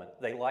development.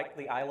 They liked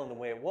the island the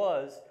way it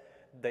was.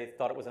 They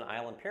thought it was an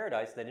island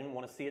paradise. They didn't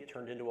want to see it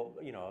turned into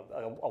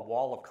a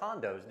wall of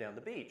condos down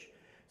the beach.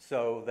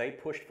 So they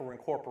pushed for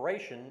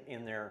incorporation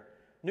in their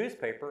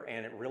newspaper,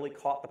 and it really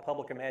caught the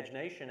public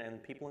imagination,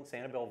 and people in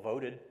Sanibel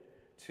voted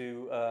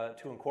to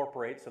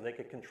incorporate so they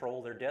could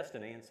control their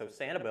destiny. And so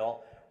Sanibel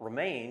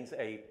remains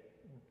a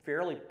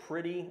fairly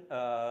pretty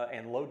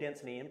and low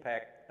density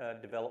impact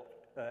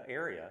developed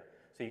area.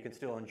 So you can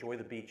still enjoy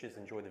the beaches,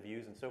 enjoy the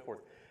views, and so forth.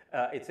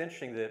 It's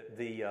interesting that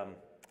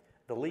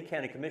the Lee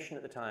County Commission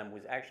at the time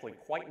was actually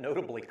quite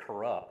notably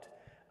corrupt,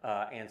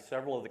 and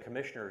several of the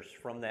commissioners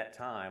from that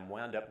time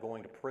wound up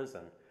going to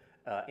prison,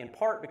 in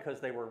part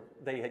because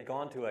they had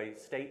gone to a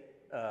state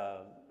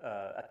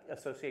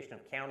Association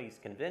of Counties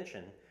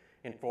convention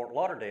in Fort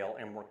Lauderdale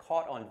and were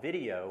caught on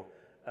video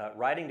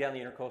riding down the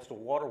Intercoastal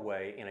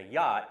Waterway in a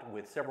yacht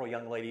with several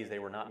young ladies they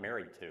were not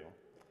married to.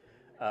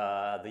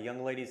 The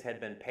young ladies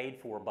had been paid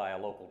for by a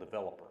local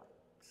developer,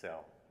 so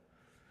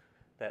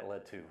that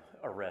led to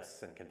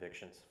arrests and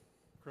convictions.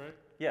 Craig?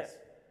 Yes.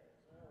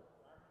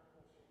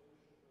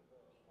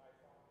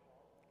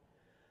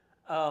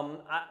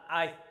 I'll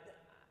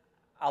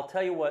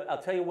tell you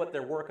what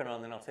they're working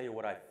on, then I'll tell you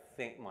what I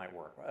think might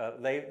work.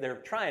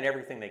 They're trying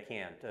everything they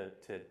can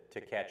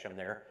to catch them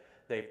there.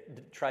 They've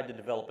tried to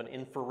develop an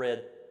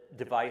infrared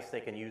device they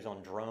can use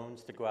on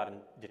drones to go out and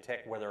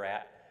detect where they're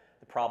at.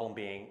 The problem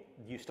being,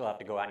 you still have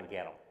to go out and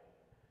get them,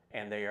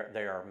 and they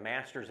are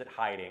masters at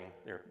hiding.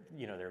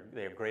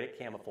 They're great at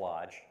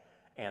camouflage,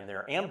 And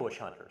they're ambush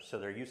hunters, so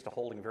they're used to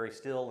holding very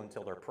still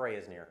until their prey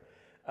is near.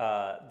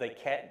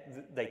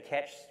 They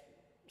catch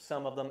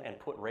some of them and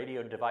put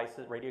radio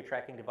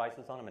tracking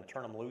devices on them and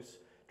turn them loose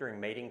during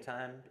mating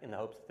time in the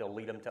hopes that they'll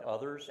lead them to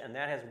others, and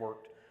that has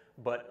worked,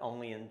 but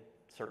only in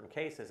certain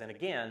cases. And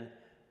again,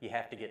 you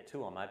have to get to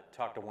them. I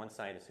talked to one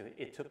scientist who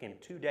it took him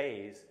 2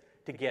 days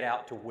to get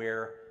out to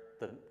where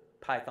the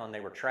python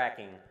they were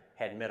tracking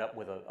had met up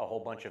with a whole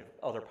bunch of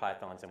other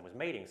pythons and was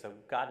mating. So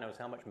God knows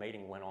how much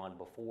mating went on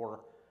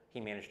before he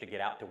managed to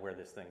get out to where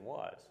this thing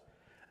was.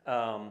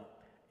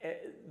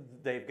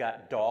 They've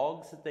got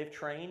dogs that they've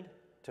trained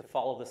to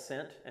follow the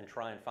scent and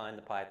try and find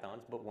the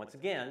pythons. But once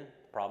again,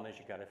 the problem is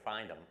you got to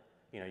find them.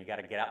 You know, you got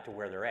to get out to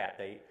where they're at.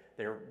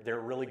 They're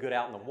really good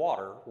out in the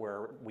water,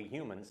 where we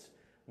humans,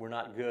 we're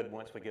not good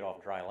once we get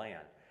off dry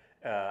land.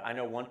 I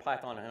know one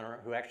python hunter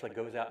who actually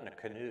goes out in a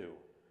canoe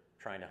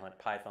trying to hunt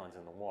pythons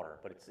in the water,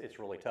 but it's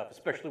really tough,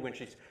 especially when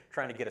she's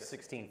trying to get a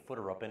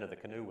 16-footer up into the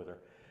canoe with her.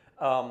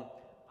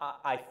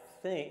 I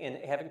think, and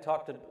having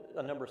talked to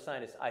a number of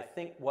scientists, I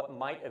think what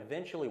might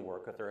eventually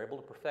work, if they're able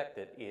to perfect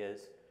it,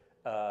 is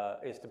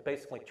to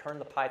basically turn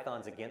the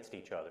pythons against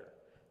each other,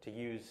 to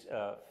use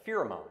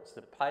pheromones.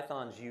 The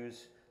pythons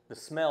use the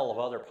smell of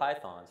other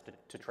pythons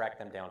to track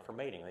them down for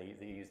mating.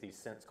 They use these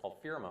scents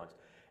called pheromones,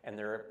 and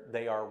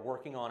they are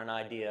working on an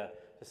idea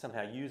to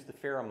somehow use the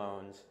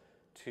pheromones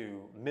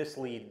to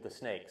mislead the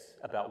snakes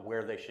about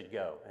where they should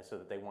go, and so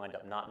that they wind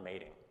up not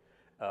mating.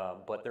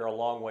 But they're a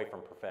long way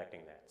from perfecting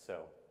that.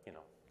 So, you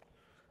know,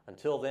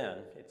 until then,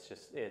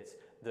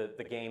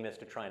 the game is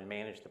to try and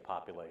manage the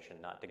population,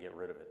 not to get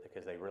rid of it,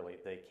 because they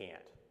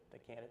can't. They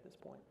can't at this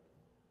point.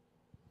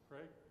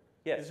 Craig?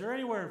 Yes. Is there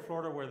anywhere in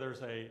Florida where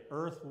there's a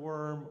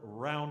earthworm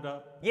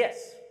roundup?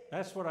 Yes.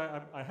 That's what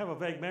I have a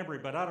vague memory,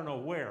 but I don't know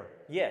where.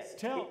 Yes.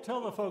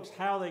 Tell the folks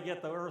how they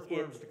get the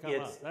earthworms to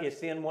come up.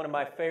 It's in one of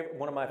my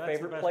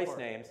favorite place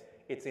names.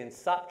 It's in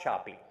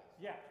Sopchoppy.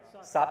 Yeah.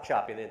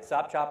 Sopchoppy. In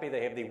Sopchoppy,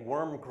 they have the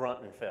Worm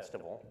Grunting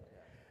Festival,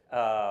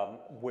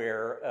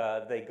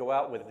 where they go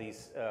out with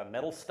these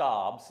metal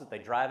stobs that they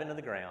drive into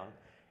the ground,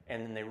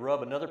 and then they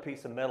rub another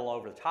piece of metal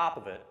over the top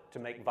of it to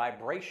make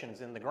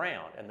vibrations in the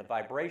ground. And the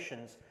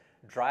vibrations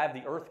drive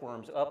the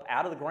earthworms up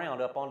out of the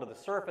ground up onto the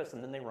surface,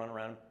 and then they run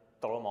around and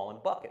throw them all in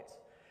buckets.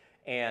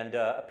 And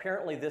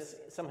apparently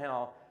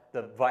somehow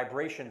the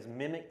vibrations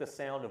mimic the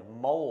sound of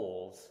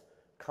moles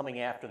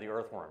coming after the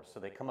earthworms. So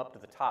they come up to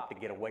the top to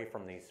get away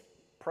from these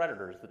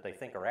predators that they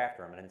think are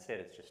after them, and instead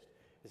it's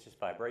just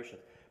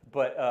vibrations.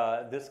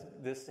 But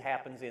this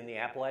happens in the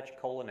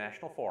Apalachicola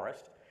National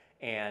Forest,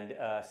 and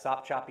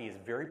Sopchoppy is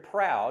very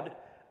proud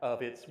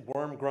of its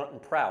worm grunting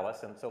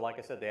prowess, and so like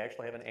I said, they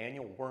actually have an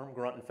annual worm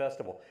grunting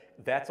festival.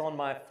 That's on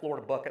my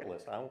Florida bucket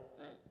list.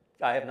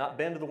 I have not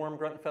been to the Worm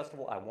Grunting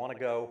Festival. I want to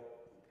go.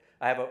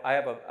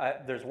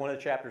 There's one of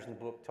the chapters in the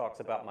book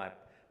talks about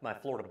my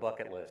Florida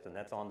bucket list, and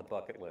that's on the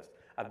bucket list.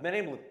 I've been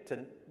able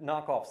to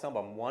knock off some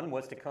of them. One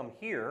was to come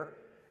here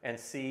and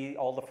see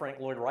all the Frank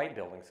Lloyd Wright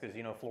buildings, because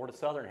you know Florida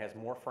Southern has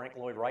more Frank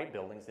Lloyd Wright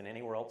buildings than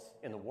anywhere else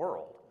in the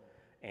world,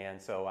 and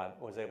so I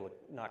was able to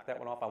knock that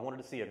one off. I wanted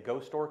to see a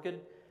ghost orchid,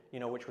 you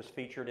know, which was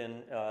featured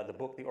in the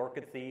book The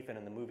Orchid Thief and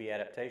in the movie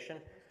adaptation.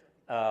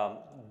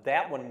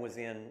 That one was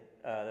in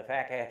the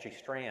Fakahatchee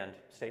Strand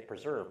State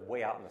Preserve,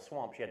 way out in the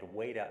swamp. You had to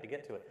wade out to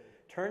get to it.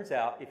 Turns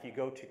out, if you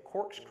go to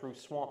Corkscrew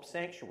Swamp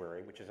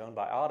Sanctuary, which is owned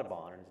by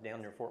Audubon and is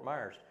down near Fort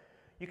Myers,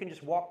 you can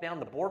just walk down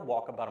the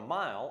boardwalk about a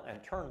mile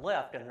and turn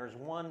left, and there's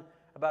one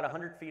about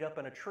 100 feet up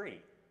in a tree.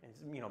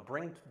 And, you know,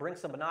 bring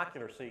some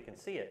binoculars so you can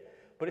see it.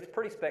 But it's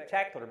pretty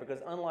spectacular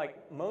because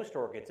unlike most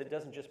orchids, it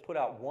doesn't just put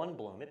out one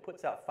bloom. It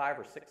puts out 5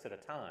 or 6 at a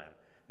time.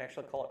 They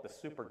actually call it the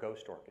super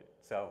ghost orchid.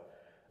 So,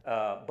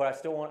 but I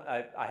still want,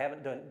 I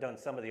haven't done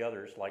some of the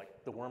others,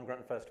 like the Worm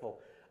Grunting Festival.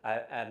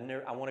 I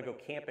want to go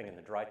camping in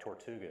the dry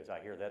tortugas.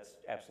 I hear that's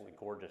absolutely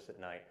gorgeous at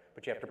night,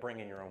 but you have to bring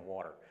in your own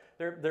water.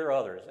 There are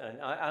others,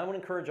 and I want to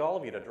encourage all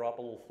of you to drop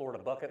a little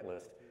Florida bucket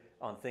list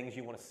on things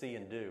you want to see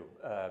and do,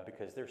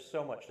 because there's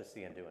so much to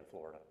see and do in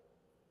Florida.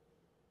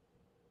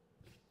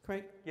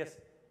 Craig? Yes?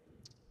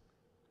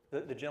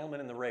 The gentleman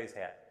in the Rays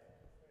hat.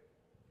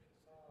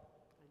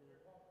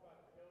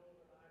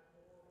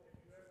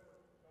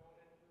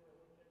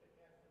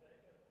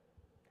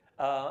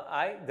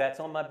 That's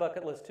on my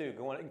bucket list too.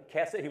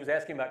 He was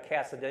asking about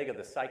Cassadaga,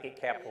 the psychic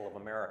capital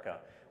of America,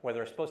 where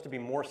there's supposed to be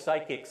more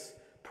psychics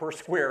per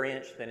square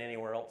inch than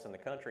anywhere else in the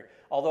country.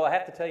 Although I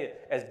have to tell you,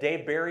 as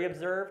Dave Barry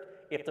observed,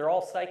 if they're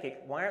all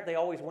psychic, why aren't they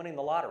always winning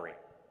the lottery?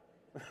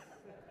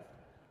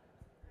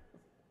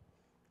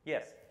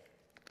 Yes?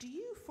 Do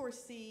you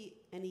foresee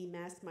any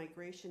mass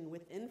migration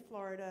within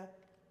Florida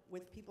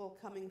with people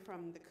coming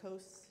from the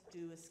coast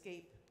to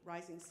escape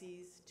rising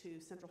seas to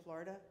Central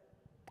Florida?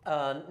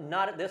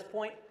 Not at this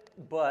point,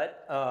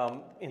 but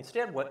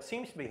instead what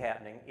seems to be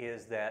happening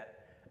is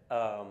that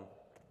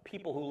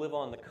people who live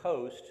on the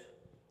coast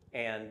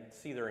and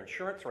see their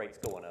insurance rates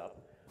going up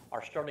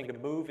are starting to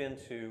move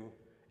into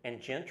and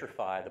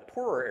gentrify the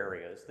poorer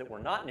areas that were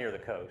not near the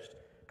coast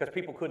because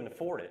people couldn't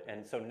afford it.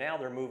 And so now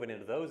they're moving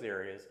into those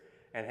areas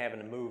and having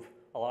to move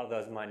a lot of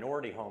those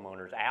minority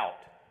homeowners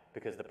out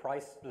because the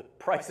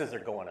prices are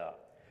going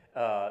up.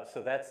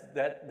 So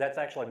that's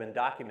actually been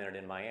documented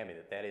in Miami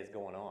that is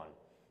going on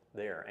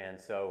there, and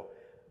so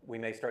we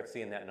may start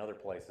seeing that in other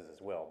places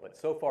as well. But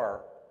so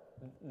far,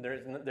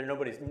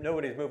 nobody's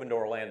moving to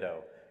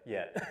Orlando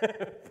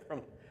yet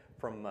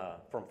from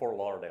Fort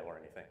Lauderdale or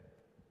anything.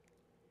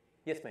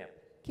 Yes, ma'am.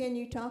 Can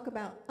you talk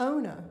about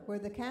Ona, where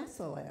the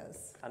castle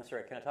is? I'm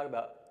sorry, can I talk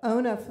about?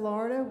 Ona,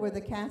 Florida, where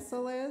the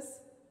castle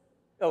is?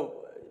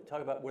 Oh,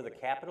 talk about where the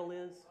capital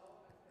is?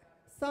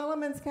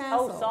 Solomon's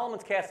Castle. Oh,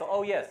 Solomon's Castle.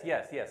 Oh, yes.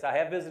 I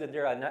have visited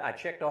there. I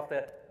checked off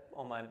that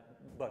on my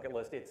bucket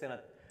list. It's in a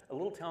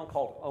little town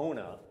called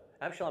Ona.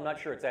 Actually, I'm not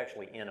sure it's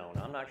actually in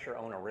Ona. I'm not sure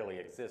Ona really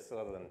exists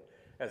other than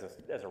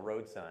as a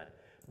road sign.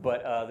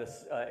 But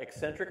this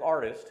eccentric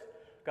artist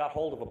got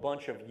hold of a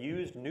bunch of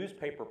used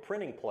newspaper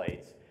printing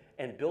plates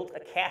and built a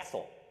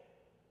castle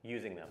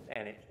using them.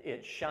 And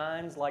it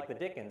shines like the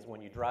dickens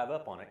when you drive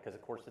up on it because,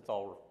 of course, it's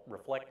all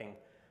reflecting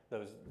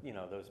those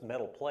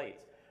metal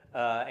plates.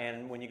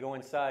 And when you go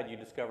inside, you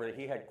discover that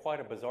he had quite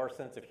a bizarre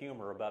sense of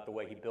humor about the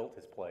way he built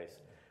his place.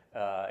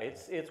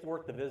 It's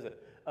worth the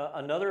visit.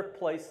 Another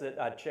place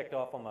that I checked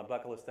off on my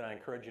bucket list that I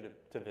encourage you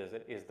to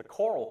visit is the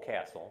Coral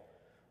Castle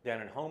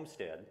down in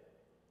Homestead.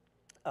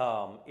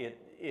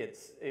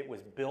 It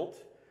was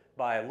built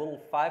by a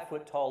little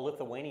 5-foot-tall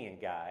Lithuanian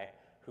guy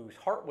whose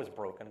heart was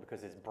broken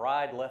because his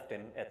bride left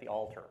him at the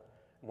altar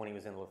when he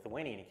was in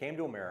Lithuania. And he came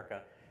to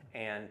America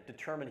and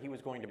determined he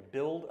was going to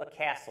build a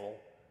castle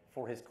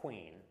for his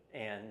queen,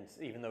 and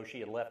even though she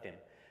had left him.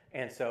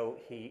 And so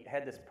he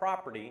had this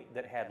property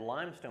that had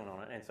limestone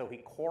on it, and so he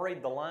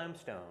quarried the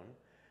limestone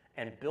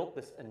and built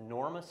this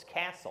enormous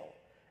castle.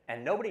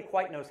 And nobody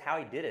quite knows how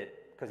he did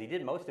it, because he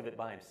did most of it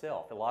by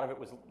himself. A lot of it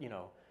was,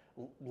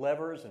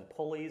 levers and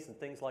pulleys and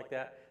things like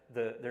that.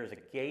 There's a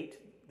gate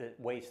that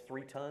weighs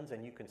 3 tons,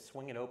 and you can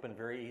swing it open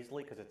very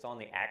easily because it's on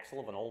the axle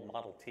of an old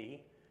Model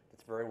T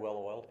that's very well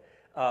oiled.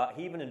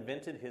 He even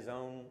invented his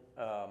own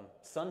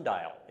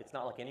sundial. It's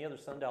not like any other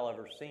sundial I've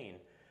ever seen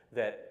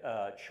that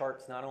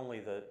charts not only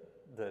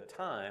the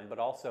time, but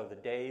also the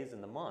days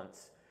and the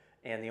months.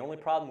 And the only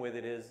problem with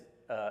it is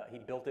he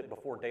built it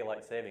before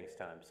daylight savings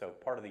time. So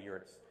part of the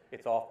year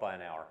it's off by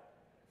an hour.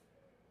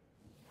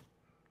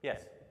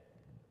 Yes?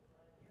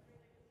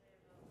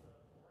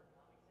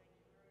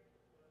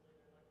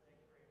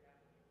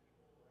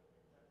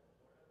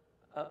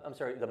 I'm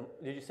sorry,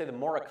 did you say the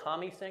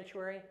Murakami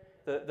Sanctuary?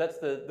 That's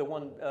the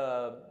one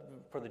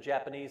for the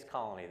Japanese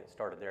colony that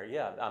started there.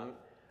 Yeah,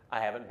 I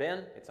haven't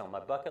been. It's on my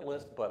bucket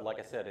list, but like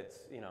I said,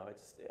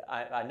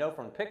 I know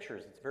from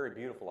pictures it's very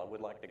beautiful. I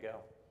would like to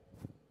go.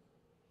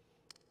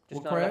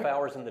 Just not enough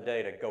hours in the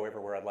day to go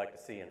everywhere I'd like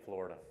to see in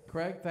Florida.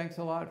 Craig, thanks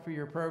a lot for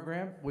your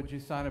program. Would you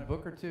sign a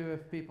book or two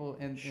if people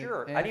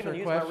Sure, answer I'd even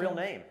use my real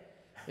name.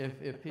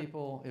 If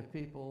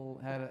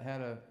people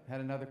had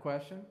another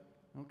question,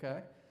 okay.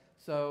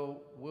 So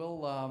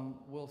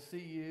we'll see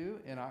you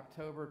in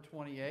October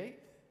 28th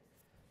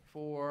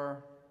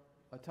for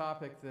a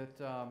topic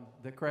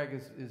that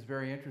Craig is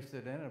very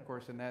interested in, of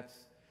course, and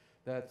that's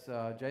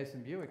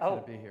Jason Buick's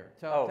going to be here.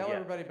 Tell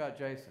everybody about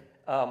Jason.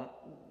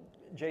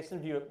 Jason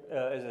Buick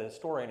is a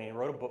historian, and he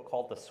wrote a book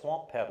called The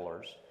Swamp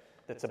Peddlers.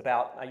 That's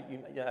about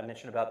I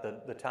mentioned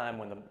about the time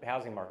when the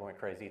housing market went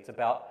crazy. It's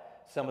about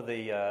some of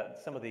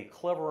the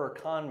cleverer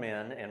con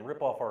men and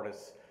ripoff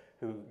artists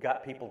who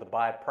got people to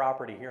buy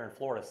property here in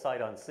Florida sight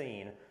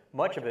unseen,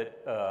 much of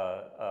it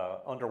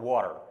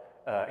underwater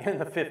in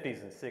the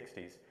 50s and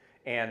 60s.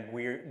 And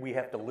we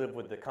have to live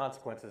with the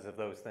consequences of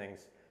those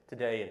things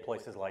today in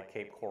places like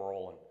Cape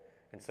Coral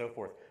and so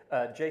forth.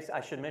 Jason,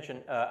 I should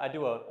mention, I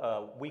do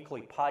a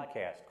weekly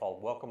podcast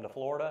called Welcome to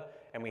Florida,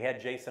 and we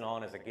had Jason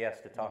on as a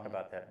guest to talk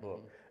about that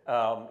book.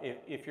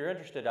 If you're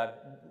interested, I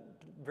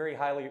very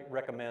highly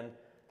recommend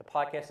the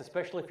podcast,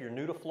 especially if you're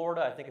new to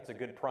Florida. I think it's a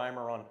good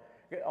primer on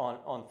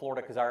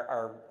Florida, because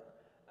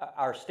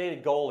our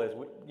stated goal is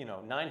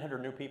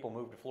 900 new people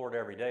move to Florida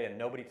every day, and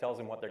nobody tells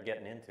them what they're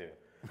getting into.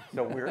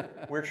 So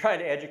we're trying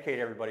to educate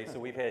everybody.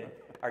 So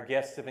our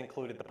guests have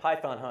included the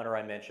python hunter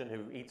I mentioned,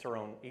 who eats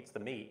the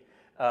meat,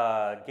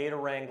 gator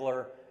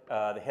wrangler,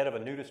 the head of a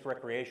nudist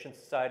recreation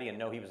society, and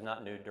no, he was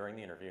not nude during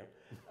the interview,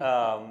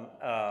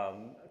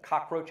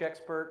 cockroach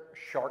expert,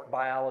 shark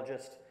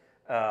biologist,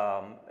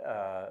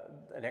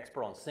 an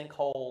expert on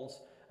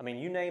sinkholes. I mean,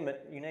 you name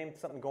it, you name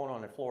something going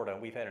on in Florida,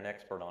 we've had an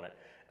expert on it.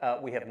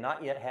 We have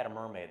not yet had a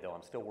mermaid, though.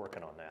 I'm still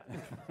working on that.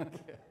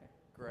 Okay,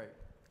 great.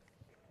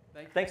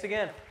 Thanks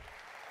again.